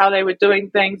 knew how they were doing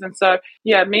things. And so,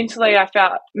 yeah, mentally I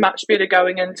felt much better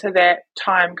going into that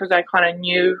time because I kind of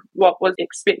knew what was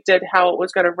expected, how it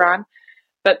was going to run.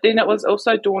 But then it was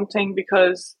also daunting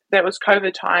because that was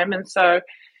COVID time. And so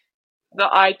the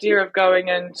idea of going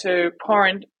into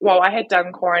quarantine, well, I had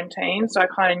done quarantine, so I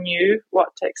kind of knew what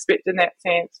to expect in that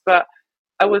sense, but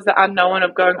it was the unknown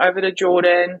of going over to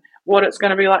Jordan, what it's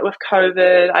going to be like with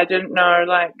COVID. I didn't know,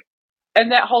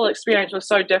 and that whole experience was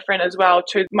so different as well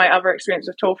to my other experience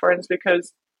with tall ferns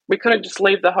because we couldn't just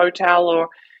leave the hotel or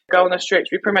go on the stretch.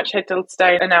 We pretty much had to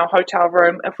stay in our hotel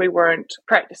room if we weren't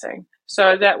practicing.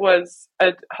 So that was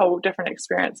a whole different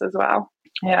experience as well.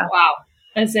 Yeah. Wow.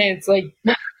 I'm saying it's like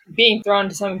being thrown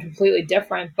to something completely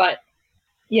different, but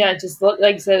yeah, just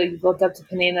like you said, you looked up to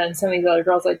Penina and some of these other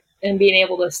girls, and being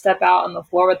able to step out on the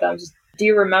floor with them. Do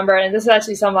you remember? And this is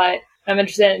actually something I'm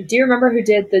interested in. Do you remember who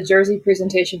did the jersey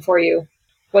presentation for you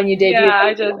when you debuted? Yeah,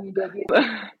 I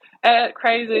did.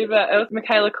 Crazy, but it was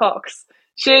Michaela Cox.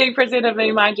 She presented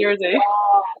me my jersey.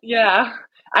 Wow. Yeah,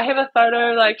 I have a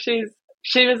photo.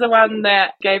 She was the one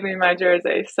that gave me my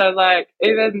jersey. So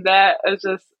even that is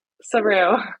just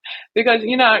surreal because,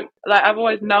 like, I've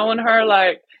always known her,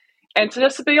 like, and to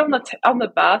just be on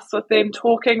the bus with them,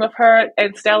 talking with her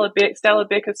and Stella Beck. Stella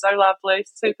Beck is so lovely,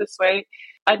 super sweet.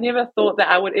 I never thought that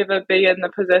I would ever be in the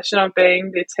position of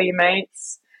being their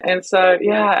teammates. And so,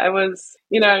 yeah, it was,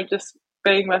 just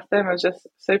being with them was just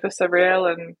super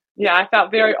surreal. And yeah, I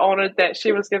felt very honored that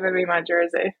she was giving me my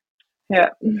jersey. Yeah.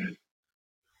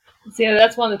 So, yeah,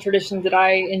 that's one of the traditions that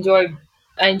I enjoy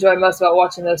most about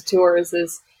watching those tours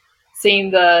is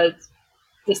seeing the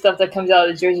stuff that comes out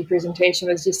of the jersey presentation.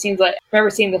 It just seems like, I remember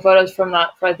seeing the photos from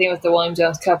that, I think it was the William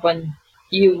Jones Cup when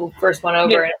you first went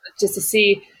over, and just to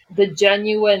see the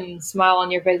genuine smile on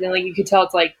your face, and like you could tell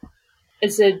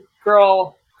it's a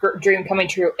girl dream coming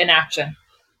true in action.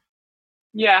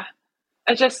 Yeah,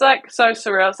 it's just like so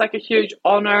surreal. It's like a huge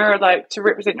honor, like to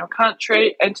represent your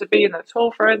country and to be in the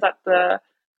Tall Ferns, like the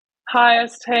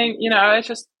highest team. It's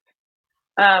just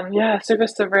super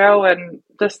surreal and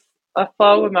just a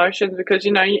flow of emotions, because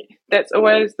that's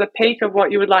always the peak of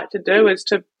what you would like to do, is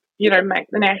to make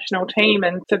the national team,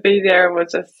 and to be there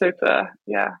was just super.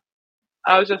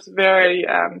 I was just very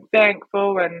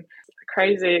thankful, and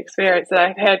crazy experience that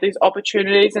I've had these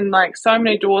opportunities, and like so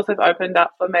many doors have opened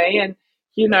up for me. And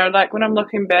like when I'm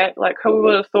looking back, like who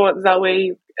would have thought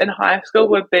Zoe in high school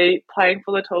would be playing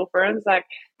for the Tall Ferns? Like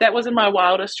that was in my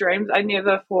wildest dreams. I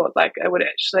never thought like it would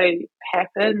actually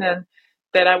happen, and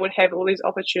that I would have all these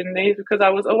opportunities, because I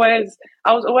was always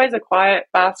a quiet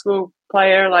basketball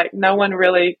player. Like no one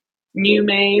really knew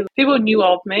me. People knew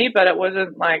of me, but it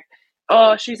wasn't like,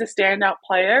 oh, she's a standout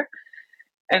player.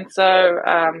 And so,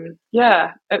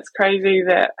 it's crazy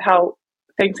that how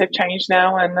things have changed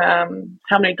now, and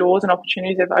how many doors and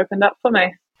opportunities have opened up for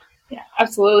me. Yeah,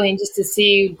 absolutely. And just to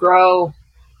see you grow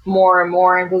more and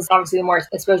more, and because obviously the more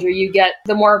exposure you get,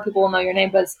 the more people will know your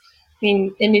name. But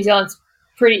in New Zealand, it's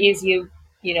pretty easy,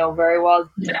 very well.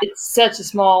 Yeah. It's such a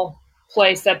small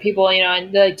place that people,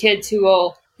 and the kids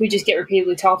who just get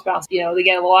repeatedly talked about, they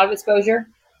get a lot of exposure.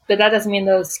 But that doesn't mean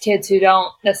those kids who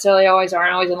don't necessarily aren't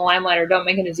always in the limelight or don't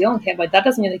make a New Zealand camp, like that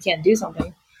doesn't mean they can't do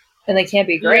something and they can't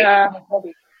be great. Yeah.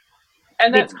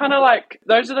 And that's kind of like,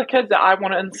 those are the kids that I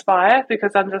want to inspire,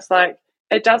 because I'm just like,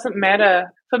 it doesn't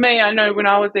matter. For me, I know when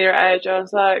I was their age, I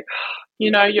was like,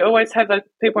 you always have the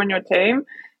people on your team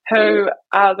who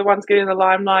are the ones getting the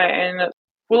limelight, and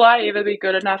will I ever be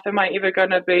good enough? Am I ever going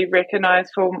to be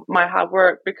recognised for my hard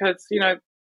work? Because,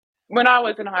 when I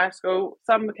was in high school,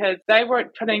 some kids, they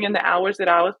weren't putting in the hours that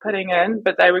I was putting in,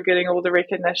 but they were getting all the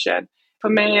recognition. For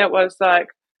me, it was like,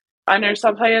 I know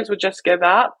some players would just give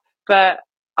up, but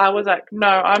I was like, no,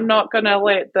 I'm not going to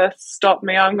let this stop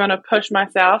me. I'm going to push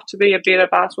myself to be a better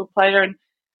basketball player. And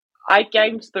I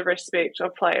gained the respect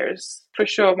of players, for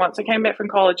sure. Once I came back from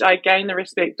college, I gained the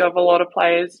respect of a lot of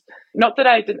players. Not that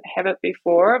I didn't have it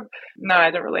before. No,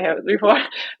 I didn't really have it before.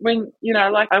 When,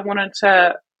 I wanted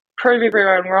to prove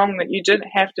everyone wrong, that you didn't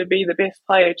have to be the best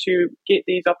player to get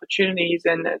these opportunities,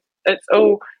 and it's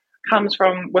all comes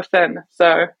from within.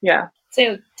 So yeah.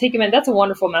 So take a minute. That's a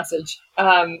wonderful message.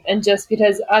 And just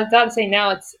because I've got to say now,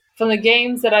 it's from the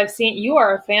games that I've seen, you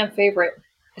are a fan favorite,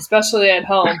 especially at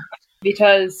home,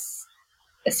 because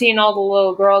seeing all the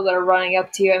little girls that are running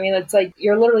up to you, I mean, it's like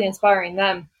you're literally inspiring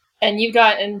them. And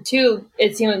it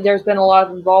seems like there's been a lot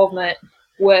of involvement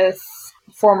with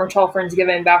former Tall Ferns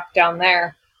giving back down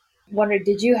there. Wondered,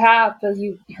 did you have, because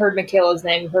you heard Michaela's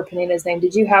name, you heard Penina's name,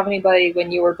 did you have anybody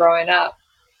when you were growing up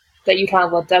that you kind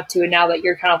of looked up to, and now that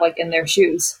you're kind of like in their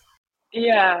shoes?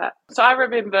 Yeah, so I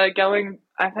remember going,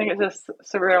 I think it's just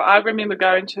surreal, I remember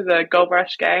going to the Gold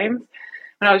Rush games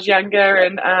when I was younger,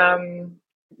 and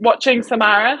watching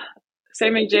Samara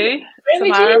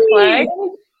play.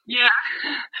 Yeah,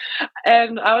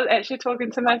 and I was actually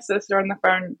talking to my sister on the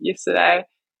phone yesterday,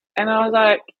 and I was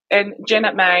like, and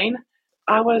Janet Main,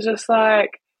 I was just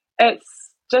like, it's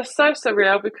just so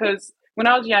surreal, because when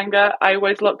I was younger, I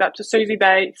always looked up to Susie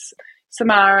Bates,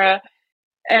 Samara,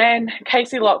 and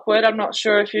Casey Lockwood. I'm not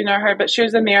sure if you know her, but she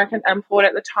was an American import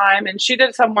at the time, and she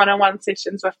did some one-on-one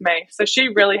sessions with me. So she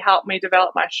really helped me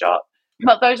develop my shot.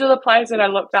 But those are the players that I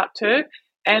looked up to,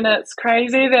 and it's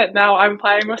crazy that now I'm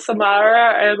playing with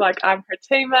Samara, and like I'm her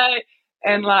teammate,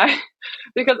 and like,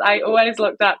 because I always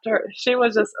looked up to her. She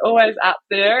was just always up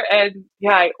there, and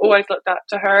yeah, I always looked up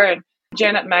to her. And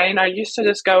Janet Main, I used to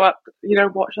just go up,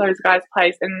 watch those guys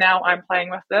play, and now I'm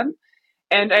playing with them.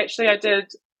 And actually I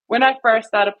did, when I first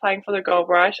started playing for the Gold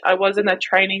Rush, I was in a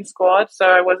training squad. So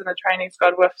I was in a training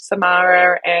squad with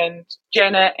Samara and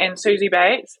Janet and Susie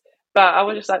Bates. But I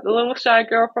was just like the little shy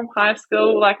girl from high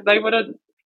school. Like they wouldn't,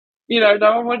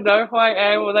 no one would know who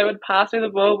I am, or they would pass me the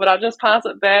ball, but I'd just pass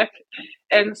it back.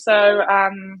 And so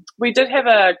we did have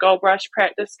a Gold Rush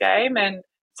practice game, and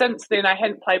since then I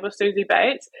hadn't played with Susie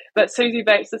Bates, but Susie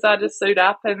Bates decided to suit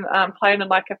up and play in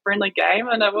like a friendly game,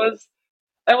 and it was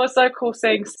so cool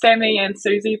seeing Sammy and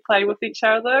Susie play with each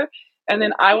other. And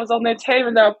then I was on their team,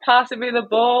 and they were passing me the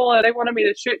ball, and they wanted me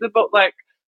to shoot the ball. Like,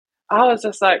 I was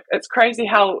just like, it's crazy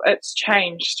how it's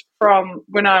changed from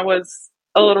when I was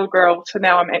a little girl to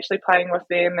now I'm actually playing with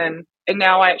them, and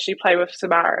now I actually play with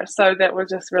Samara. So that was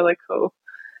just really cool.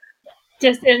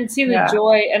 Just and see the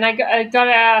joy. And I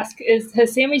gotta ask,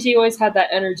 has Sammy G always had that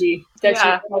energy that she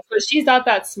has? But she's got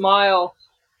that smile.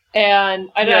 And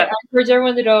I encourage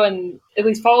everyone to go and at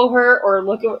least follow her or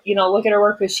look at her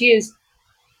work, because she's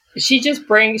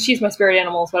my spirit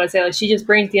animal is what I say. Like, she just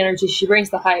brings the energy, she brings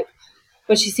the hype,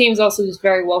 but she seems also just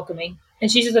very welcoming, and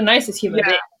she's just the nicest human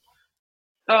being.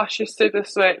 Oh, she's super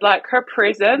sweet. Like, her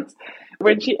presence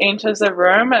when she enters a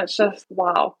room, it's just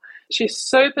wow. She's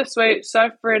super sweet, so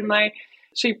friendly.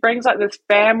 She brings like this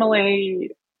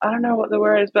family, I don't know what the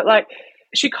word is, but like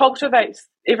she cultivates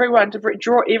everyone to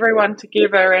draw everyone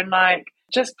together, and like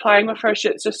just playing with her,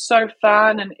 it's just so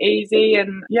fun and easy,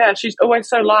 and she's always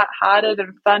so lighthearted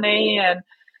and funny. And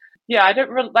I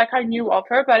didn't really, I knew of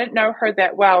her, but I didn't know her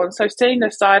that well, and so seeing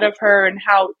the side of her and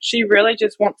how she really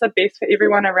just wants the best for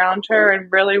everyone around her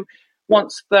and really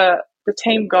wants the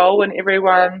team goal and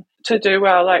everyone to do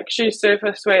well. Like, she's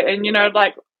super sweet. And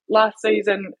like last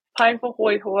season playing for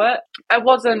Hoi Hoa, it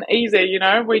wasn't easy.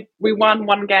 We won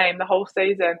one game the whole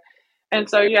season. And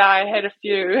so, I had a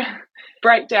few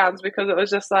breakdowns because it was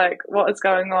just like, what is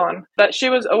going on? But she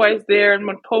was always there and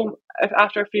would pull,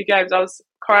 after a few games, I was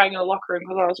crying in the locker room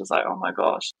because I was just like, oh my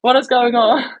gosh, what is going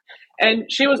on? And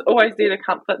she was always there to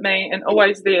comfort me and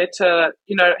always there to,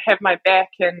 have my back.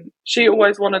 And she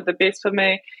always wanted the best for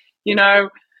me.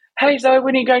 Hey, Zoe,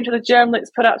 when are you going to the gym?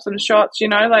 Let's put up some shots.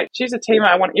 Like, she's a teammate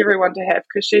I want everyone to have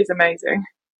because she's amazing.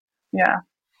 Yeah.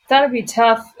 That'd be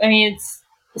tough. I mean, it's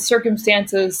the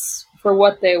circumstances for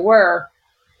what they were.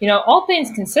 All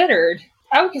things considered,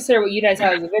 I would consider what you guys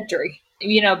had as a victory,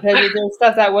 because there's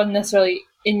stuff that wasn't necessarily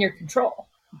in your control.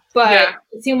 But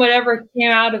seeing whatever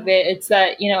came out of it, it's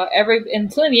that,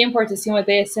 including the imports, it seemed like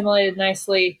they assimilated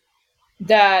nicely,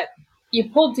 that you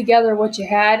pulled together what you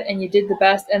had and you did the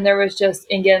best. And there was just,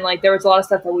 again, like, there was a lot of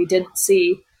stuff that we didn't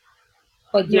see,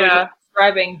 like you were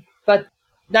describing. But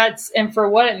and for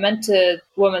what it meant to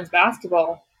women's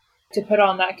basketball, to put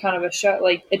on that kind of a show,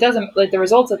 like, it doesn't, like, the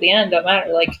results at the end don't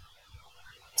matter. Like,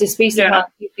 to speak to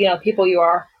how people you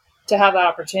are, to have that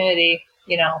opportunity,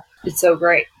 it's so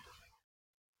great.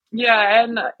 Yeah,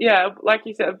 and like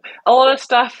you said, a lot of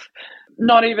stuff,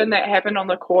 not even that happened on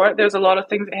the court. There's a lot of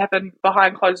things that happened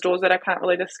behind closed doors that I can't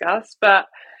really discuss,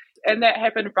 and that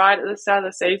happened right at the start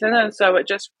of the season, and so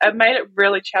it made it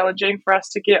really challenging for us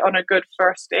to get on a good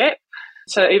first step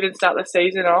to even start the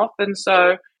season off. And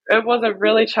so it was a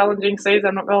really challenging season,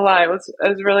 I'm not gonna lie. It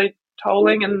was really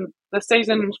tolling, and the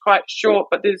season was quite short,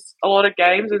 but there's a lot of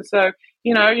games, and so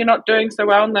you're not doing so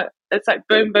well, and it's like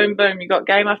boom, boom, boom. You got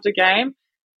game after game,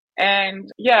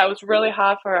 and it was really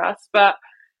hard for us. But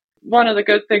one of the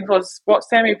good things was what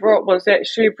Sammy brought was that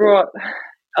she brought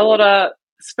a lot of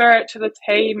spirit to the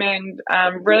team and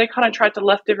really kind of tried to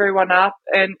lift everyone up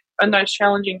and in those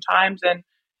challenging times. And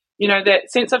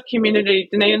that sense of community.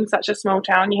 Dunedin's such a small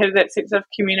town, you have that sense of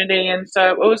community, and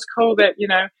so it was cool that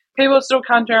people still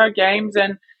come to our games,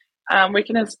 and we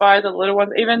can inspire the little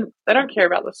ones. Even they don't care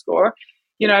about the score,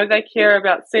 they care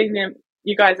about seeing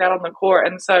you guys out on the court.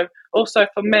 And so also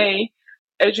for me,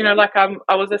 as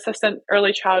I was assistant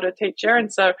early childhood teacher,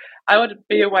 and so I would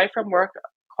be away from work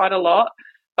quite a lot,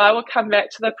 but I would come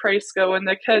back to the preschool and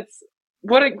the kids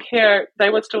wouldn't care.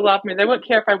 They would still love me. They wouldn't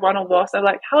care if I won or lost. They're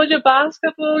like, how was your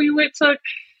basketball? You went to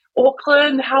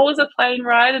Auckland. How was the plane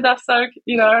ride? And that's so, I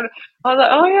was like,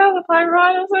 oh yeah, the plane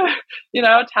ride.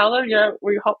 I'd tell them,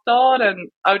 we hopped on,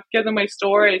 and I would give them my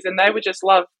stories, and they would just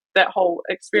love that whole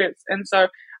experience. And so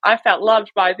I felt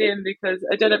loved by them because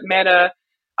it didn't matter.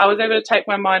 I was able to take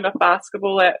my mind off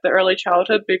basketball at the early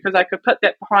childhood because I could put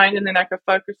that behind, and then I could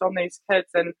focus on these kids.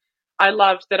 And I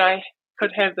loved that I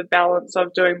could have the balance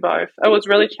of doing both. It was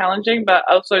really challenging, but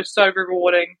also so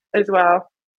rewarding as well.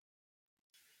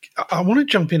 I want to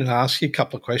jump in and ask you a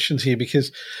couple of questions here,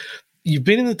 because you've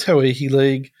been in the Tauihi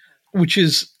League, which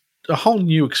is a whole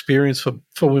new experience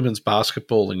for women's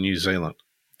basketball in New Zealand.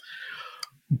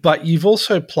 But you've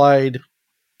also played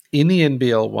in the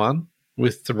NBL 1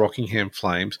 with the Rockingham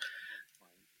Flames,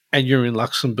 and you're in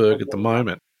Luxembourg at the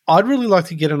moment. I'd really like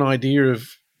to get an idea of,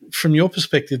 from your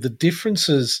perspective, the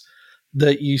differences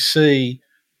that you see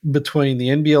between the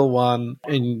NBL 1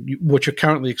 and what you're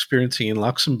currently experiencing in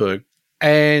Luxembourg,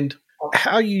 and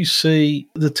how you see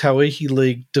the Tauihi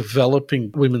League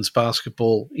developing women's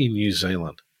basketball in New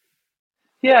Zealand.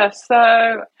 Yeah,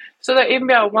 so the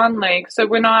NBL One League. So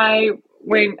when I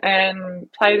went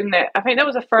and played in that, I think that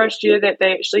was the first year that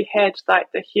they actually had like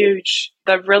they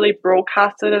really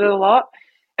broadcasted it a lot.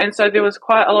 And so there was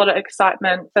quite a lot of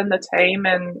excitement within the team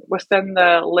and within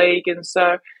the league. And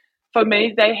so for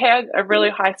me, they had a really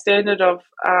high standard of,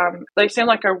 they seemed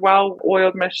like a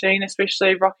well-oiled machine,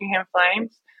 especially Rockingham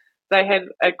Flames. They had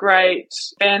a great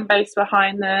fan base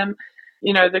behind them.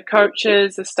 You know, the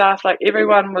coaches, the staff, like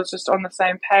everyone was just on the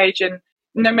same page. And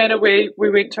no matter where we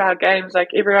went to our games, like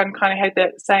everyone kind of had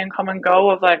that same common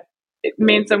goal of like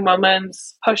men's and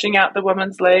women's, pushing out the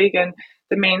women's league and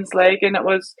the men's league. And it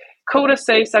was cool to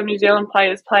see some New Zealand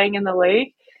players playing in the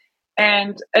league.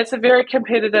 And it's a very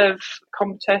competitive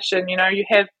competition. You know, you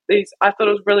have these, I thought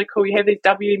it was really cool, you have these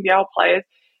WNBL players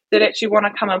that actually want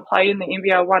to come and play in the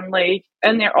NBL One League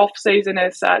in their off season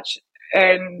as such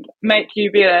and make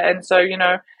you better. And so, you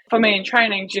know, for me in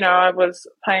trainings, you know, I was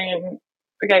playing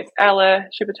against Ella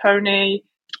Shepatoni,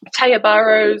 Taya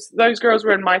Burrows. Those girls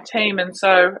were in my team. And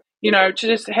so, you know, to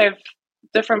just have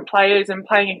different players and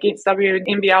playing against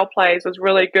WNBL players was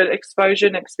really good exposure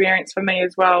and experience for me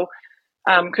as well.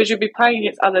 Because you'd be playing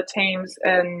against other teams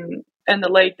in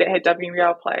the league that had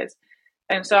WNBL players.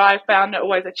 And so I found it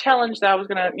always a challenge that I was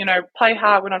going to, you know, play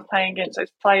hard when I was playing against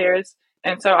those players.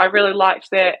 And so I really liked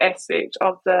that aspect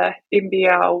of the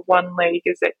NBL One League,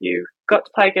 is that you got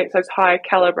to play against those high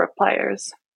caliber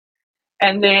players.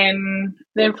 And then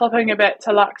flipping a bit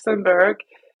to Luxembourg,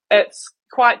 it's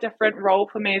quite different role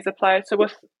for me as a player. So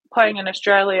with playing in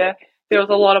Australia, there was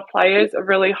a lot of players, a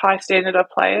really high standard of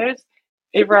players.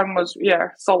 Everyone was,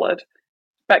 solid.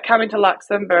 But coming to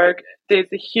Luxembourg,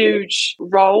 there's a huge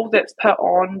role that's put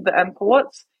on the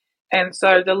imports. And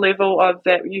so the level of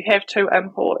that, you have 2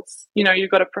 imports. You know,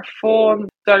 you've got to perform.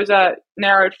 Those are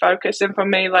narrowed focus. And for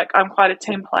me, like, I'm quite a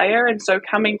team player. And so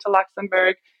coming to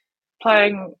Luxembourg,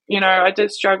 playing, you know, I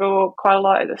did struggle quite a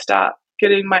lot at the start,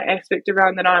 getting my aspect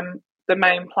around that I'm the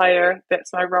main player.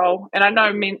 That's my role. And I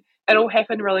know it all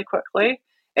happened really quickly.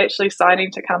 Actually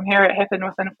signing to come here, it happened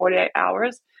within 48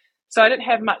 hours. So I didn't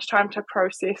have much time to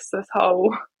process the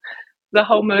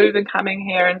whole move and coming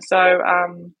here. And so,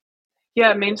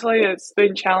 mentally it's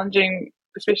been challenging,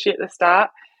 especially at the start.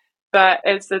 But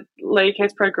as the league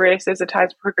has progressed, as the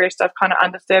time's progressed, I've kind of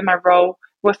understand my role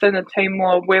within the team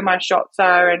more, where my shots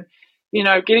are, and, you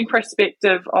know, getting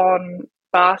perspective on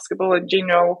basketball in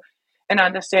general and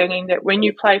understanding that when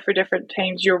you play for different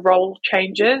teams, your role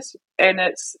changes and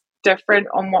it's different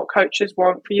on what coaches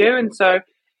want for you. And so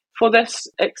for this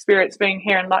experience being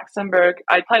here in Luxembourg,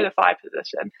 I play the 5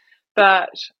 position,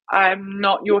 but I'm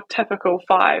not your typical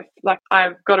 5. Like,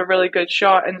 I've got a really good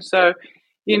shot. And so,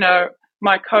 you know,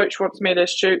 my coach wants me to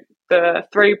shoot the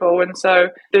 3 ball. And so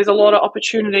there's a lot of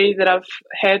opportunity that I've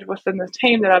had within the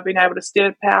team that I've been able to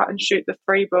step out and shoot the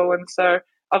 3 ball. And so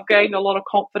I've gained a lot of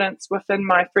confidence within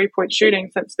my 3-point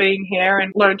shooting since being here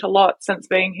and learned a lot since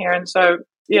being here. And so,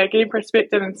 getting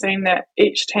perspective and seeing that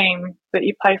each team that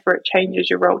you play for, it changes,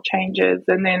 your role changes.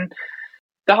 And then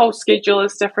the whole schedule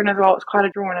is different as well. It's quite a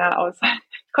drawn out. It was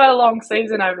quite a long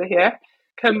season over here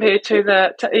compared to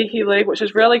the Tauihi League, which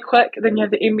is really quick. Then you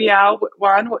have the NBL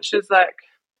one, which is like,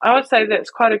 I would say that's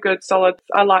quite a good solid.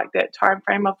 I like that time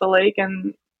frame of the league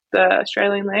and the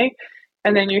Australian League.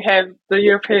 And then you have the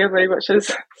European League, which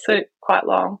is quite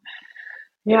long.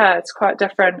 Yeah, it's quite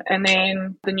different. And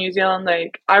then the New Zealand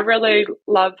League. I really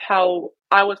love how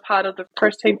I was part of the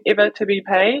first team ever to be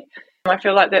paid. I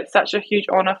feel like that's such a huge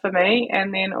honour for me.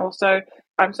 And then also,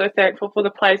 I'm so thankful for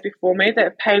the players before me that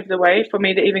have paved the way for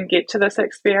me to even get to this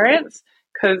experience,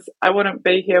 because I wouldn't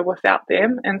be here without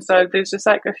them. And so there's just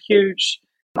like a huge,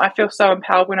 I feel so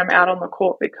empowered when I'm out on the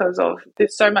court because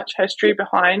there's so much history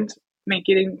behind me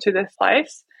getting to this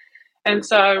place. And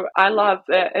so I love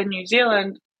that in New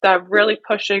Zealand, they're really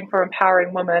pushing for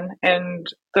empowering women and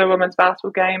the women's basketball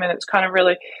game. And it's kind of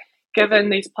really given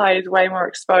these players way more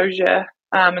exposure.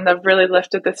 And they've really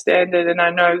lifted the standard. And I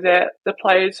know that the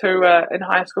players who are in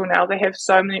high school now, they have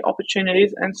so many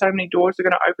opportunities and so many doors are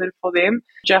going to open for them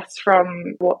just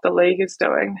from what the league is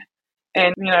doing.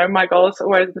 And, you know, my goal is to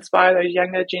always inspire those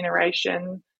younger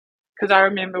generation, because I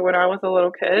remember when I was a little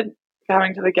kid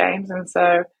going to the games. And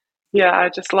so, I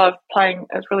just love playing.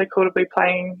 It's really cool to be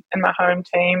playing in my home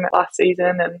team last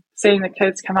season and seeing the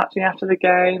kids come up to me after the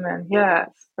game. And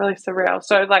it's really surreal.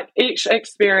 So like each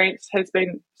experience has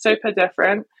been super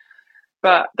different,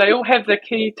 but they all have the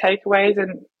key takeaways.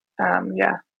 And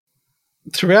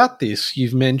Throughout this,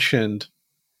 you've mentioned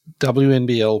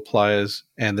WNBL players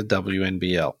and the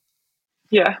WNBL.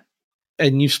 Yeah.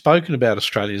 And you've spoken about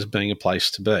Australia as being a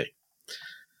place to be.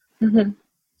 Mm-hmm.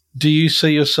 Do you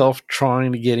see yourself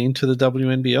trying to get into the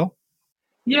WNBL?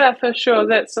 Yeah, for sure.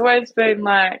 That's always been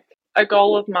like a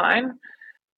goal of mine.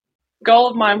 Goal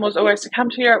of mine was always to come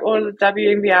to Europe or the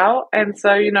WNBL, and so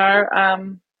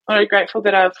I'm really grateful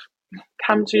that I've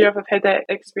come to Europe. I've had that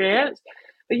experience.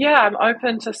 But yeah, I'm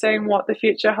open to seeing what the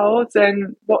future holds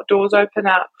and what doors open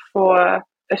up for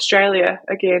Australia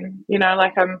again.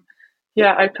 I'm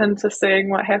open to seeing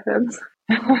what happens.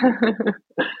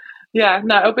 Yeah,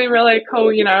 no, it'll be really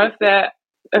cool,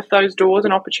 if those doors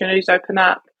and opportunities open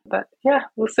up. But yeah,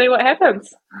 we'll see what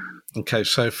happens. Okay,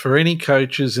 so for any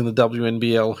coaches in the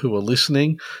WNBL who are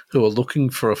listening, who are looking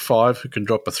for a 5 who can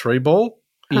drop a 3 ball,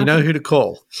 you know who to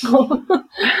call.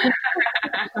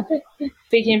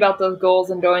 Speaking about those goals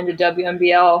and going to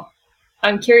WNBL,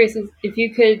 I'm curious if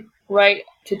you could write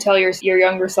to tell your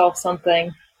younger self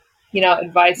something,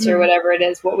 advice or whatever it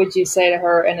is, what would you say to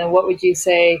her? And then what would you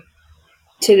say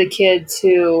to the kids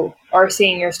who are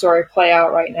seeing your story play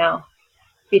out right now?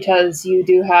 Because you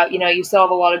do have, you still have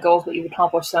a lot of goals, but you've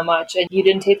accomplished so much, and you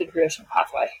didn't take the traditional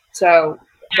pathway. So,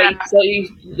 yeah. But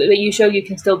you show you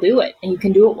can still do it, and you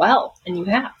can do it well, and you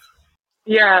have.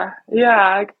 Yeah.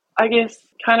 I guess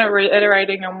kind of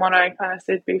reiterating on what I kind of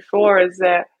said before is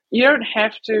that you don't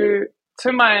have to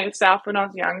myself when I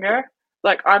was younger,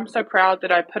 like I'm so proud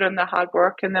that I put in the hard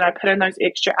work and that I put in those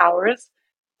extra hours.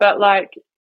 But like,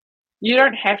 you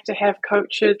don't have to have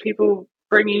coaches, people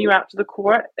bringing you out to the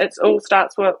court. It all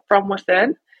starts from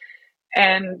within,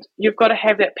 and you've got to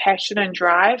have that passion and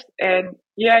drive. And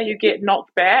yeah, you get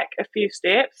knocked back a few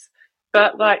steps,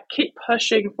 but like keep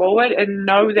pushing forward and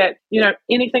know that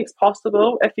anything's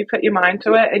possible if you put your mind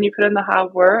to it and you put in the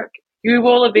hard work. You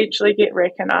will eventually get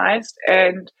recognized.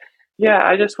 And yeah,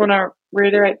 I just want to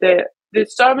reiterate that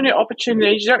there's so many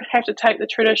opportunities. You don't have to take the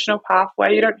traditional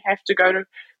pathway. You don't have to go to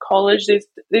college. There's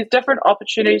different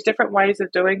opportunities, different ways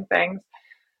of doing things.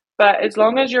 But as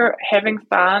long as you're having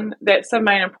fun, that's the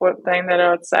main important thing that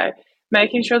I would say.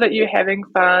 Making sure that you're having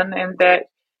fun and that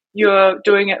you're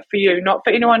doing it for you, not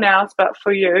for anyone else, but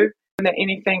for you, and that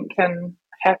anything can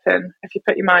happen if you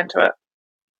put your mind to it.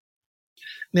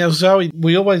 Now, Zoe,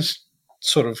 we always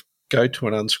sort of go to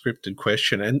an unscripted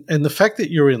question, and the fact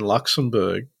that you're in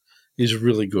Luxembourg is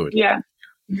really good. Yeah.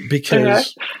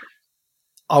 Because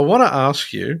I want to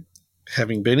ask you,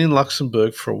 having been in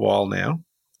Luxembourg for a while now,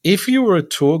 if you were a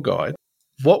tour guide,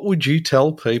 what would you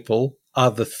tell people are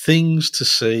the things to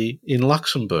see in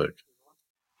Luxembourg?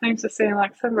 Things to see in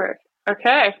Luxembourg.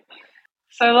 Okay.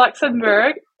 So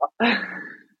Luxembourg,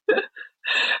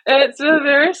 it's a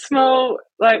very small,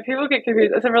 like people get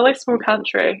confused. It's a really small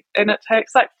country and it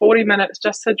takes like 40 minutes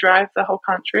just to drive the whole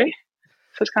country.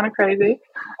 So it's kind of crazy.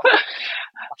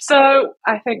 So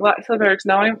I think Luxembourg's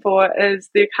known for is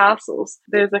their castles.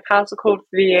 There's a castle called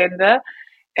Vianda,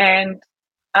 and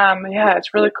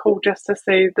it's really cool just to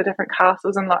see the different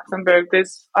castles in Luxembourg.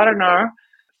 There's, I don't know,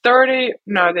 30,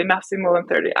 no, there must be more than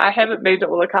 30. I haven't been to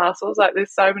all the castles. Like,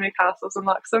 there's so many castles in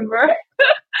Luxembourg.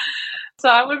 So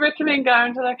I would recommend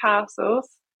going to the castles.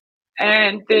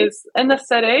 And in the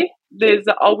city, there's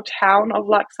the old town of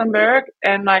Luxembourg,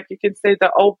 and like you can see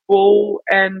the old bull,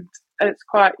 and it's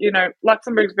quite,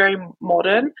 Luxembourg's very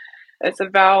modern. It's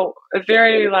about a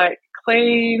very like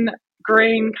clean,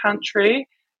 green country.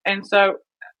 And so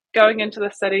going into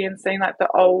the city and seeing like the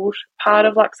old part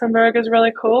of Luxembourg is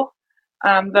really cool.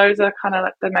 Those are kind of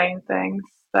like the main things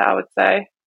that I would say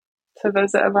to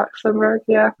visit in Luxembourg,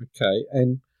 yeah. Okay,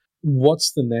 and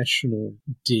what's the national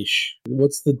dish?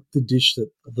 What's the dish that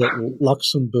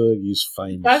Luxembourg is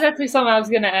famous? That's actually something I was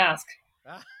going to ask.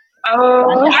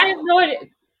 Oh, I have no idea.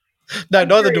 No,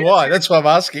 neither do I. That's why I'm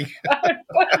asking.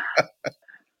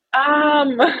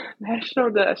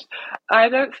 National dish. I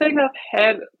don't think I've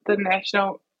had the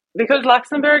national, because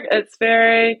Luxembourg, it's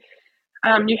very,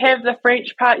 you have the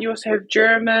French part, you also have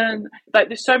German, like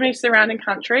there's so many surrounding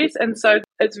countries, and so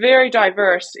it's very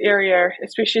diverse area,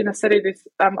 especially in the city. There's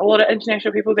a lot of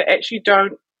international people that actually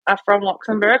are from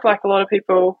Luxembourg, like a lot of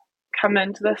people come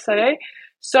into the city.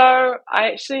 So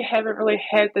I actually haven't really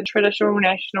had the traditional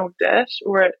national dish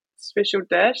or a special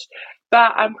dish,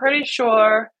 but I'm pretty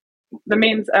sure the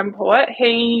men's import,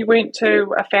 he went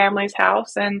to a family's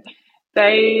house and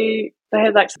they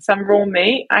had like some raw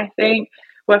meat, I think,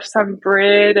 with some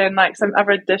bread and like some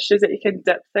other dishes that you can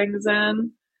dip things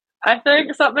in. I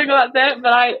think something like that,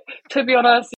 but to be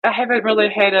honest, I haven't really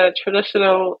had a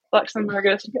traditional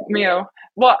Luxembourgish meal.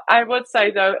 What I would say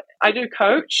though, I do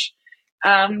coach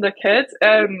the kids,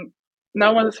 and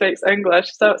no one speaks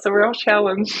English, so it's a real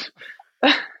challenge.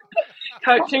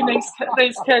 coaching these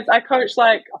kids. I coach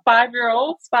like 5 to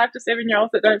 7-year-olds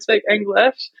that don't speak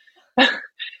English.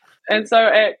 And so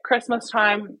at Christmas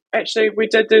time, actually, we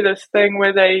did do this thing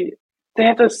where they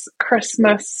have this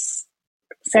Christmas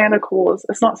Santa Claus.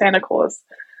 It's not Santa Claus.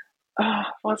 Oh,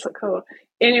 what's it called?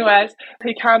 Anyways,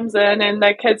 he comes in and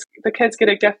the kids get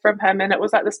a gift from him, and it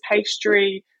was like this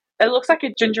pastry. It looks like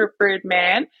a gingerbread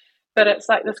man, but it's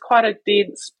like this quite a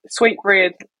dense sweet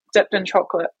bread dipped in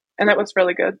chocolate, and it was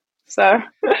really good. So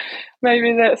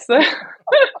maybe that's the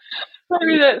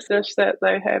dish that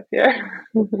they have here.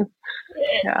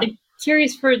 Yeah. I'm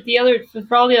curious for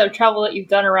all the other travel that you've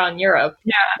done around Europe.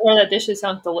 Yeah, all that dishes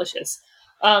sounds delicious.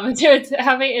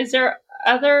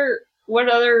 What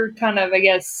other kind of, I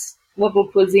guess, local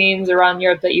cuisines around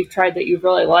Europe that you've tried that you've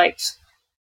really liked?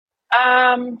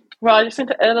 Well, I just went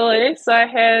to Italy, so I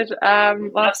had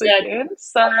last weekend.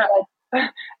 So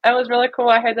it was really cool.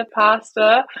 I had the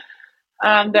pasta.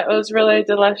 That was really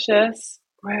delicious.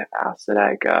 Where else did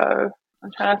I go?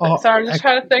 I'm trying to think. I'm just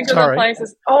trying to think of the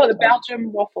places. Oh, the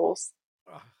Belgian waffles.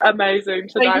 Amazing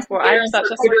to die for. I am such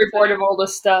a sweet board of all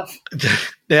this stuff.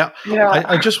 Now, yeah.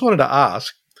 I just wanted to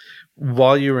ask,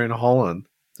 while you were in Holland,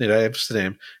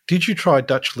 Amsterdam, did you try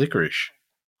Dutch licorice?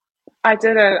 I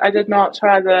didn't. I did not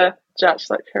try the Dutch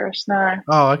licorice, no.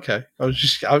 Oh, okay. I was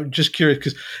just curious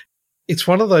because it's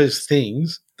one of those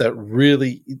things that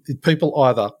really people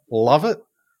either love it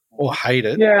or hate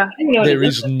it. Yeah. There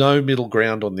is no middle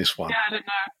ground on this one. Yeah, I don't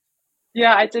know.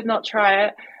 Yeah, I did not try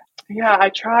it. Yeah, I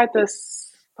tried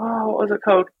this. Oh, what was it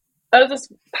called? It was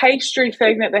this pastry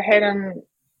thing that they had in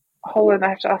Holland. I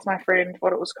have to ask my friend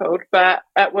what it was called, but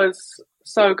it was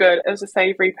so good. It was a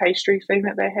savoury pastry thing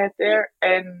that they had there,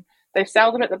 and they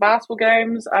sell them at the basketball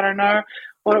games. I don't know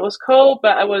what it was called,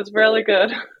 but it was really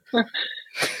good.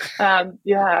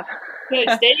 Yeah.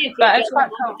 Yeah, stadium food is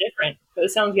different, but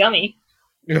it sounds yummy.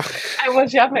 It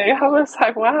was yummy. I was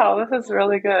like, wow, this is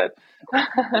really good.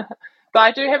 But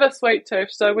I do have a sweet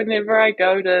tooth, so whenever I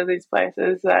go to these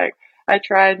places, like I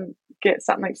try and get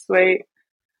something sweet.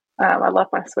 I love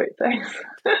my sweet things.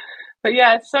 But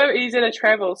yeah, it's so easy to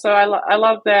travel. So I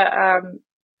love that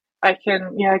I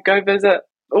can go visit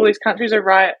all these countries. Are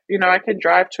right, I can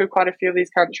drive to quite a few of these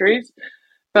countries,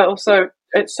 but also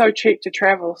it's so cheap to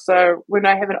travel. So when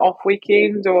I have an off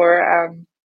weekend or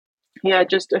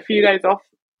just a few days off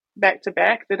back to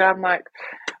back, then I'm like,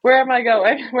 where am I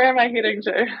going? Where am I heading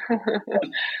to?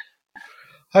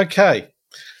 Okay,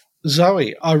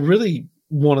 Zoe, I really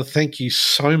want to thank you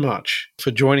so much for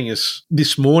joining us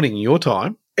this morning, your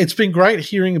time. It's been great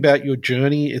hearing about your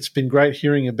journey. It's been great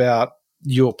hearing about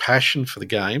your passion for the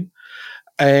game.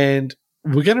 And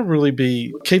we're going to really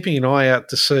be keeping an eye out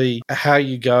to see how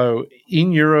you go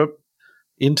in Europe,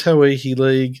 in Tauihi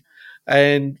League,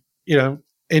 and,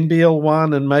 NBL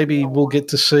 1, and maybe we'll get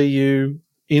to see you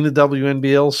in the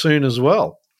WNBL soon as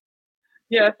well.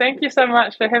 Yeah, thank you so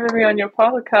much for having me on your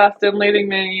podcast and letting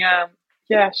me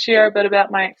share a bit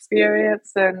about my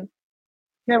experience and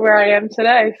where I am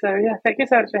today. So, thank you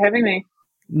so much for having me.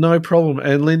 No problem.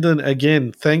 And Lyndon,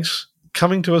 again, thanks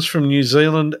coming to us from New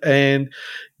Zealand and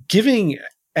giving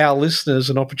our listeners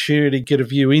an opportunity to get a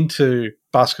view into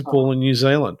basketball in New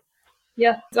Zealand.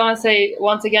 Yeah, I want to say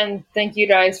once again, thank you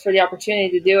guys for the opportunity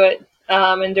to do it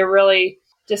and to really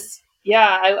just,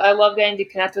 I love getting to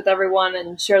connect with everyone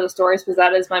and share the stories because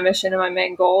that is my mission and my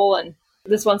main goal. And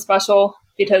this one's special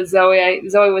because Zoe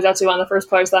was actually one of the first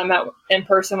players that I met in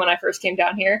person when I first came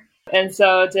down here. And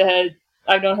so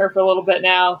I've known her for a little bit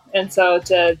now, and so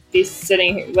to be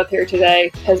sitting with her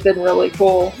today has been really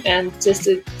cool, and just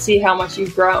to see how much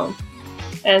you've grown.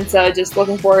 And so just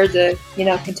looking forward to,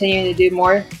 continuing to do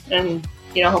more and,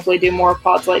 hopefully do more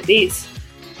pods like these.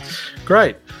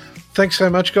 Great. Thanks so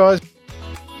much, guys.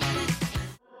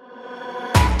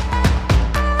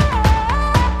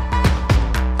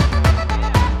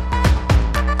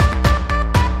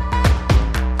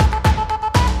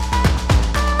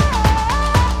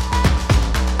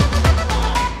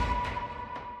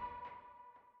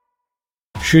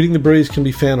 Shooting the Breeze can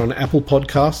be found on Apple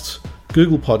Podcasts,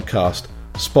 Google Podcast,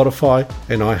 Spotify,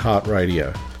 and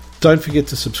iHeartRadio. Don't forget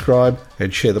to subscribe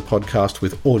and share the podcast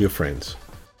with all your friends.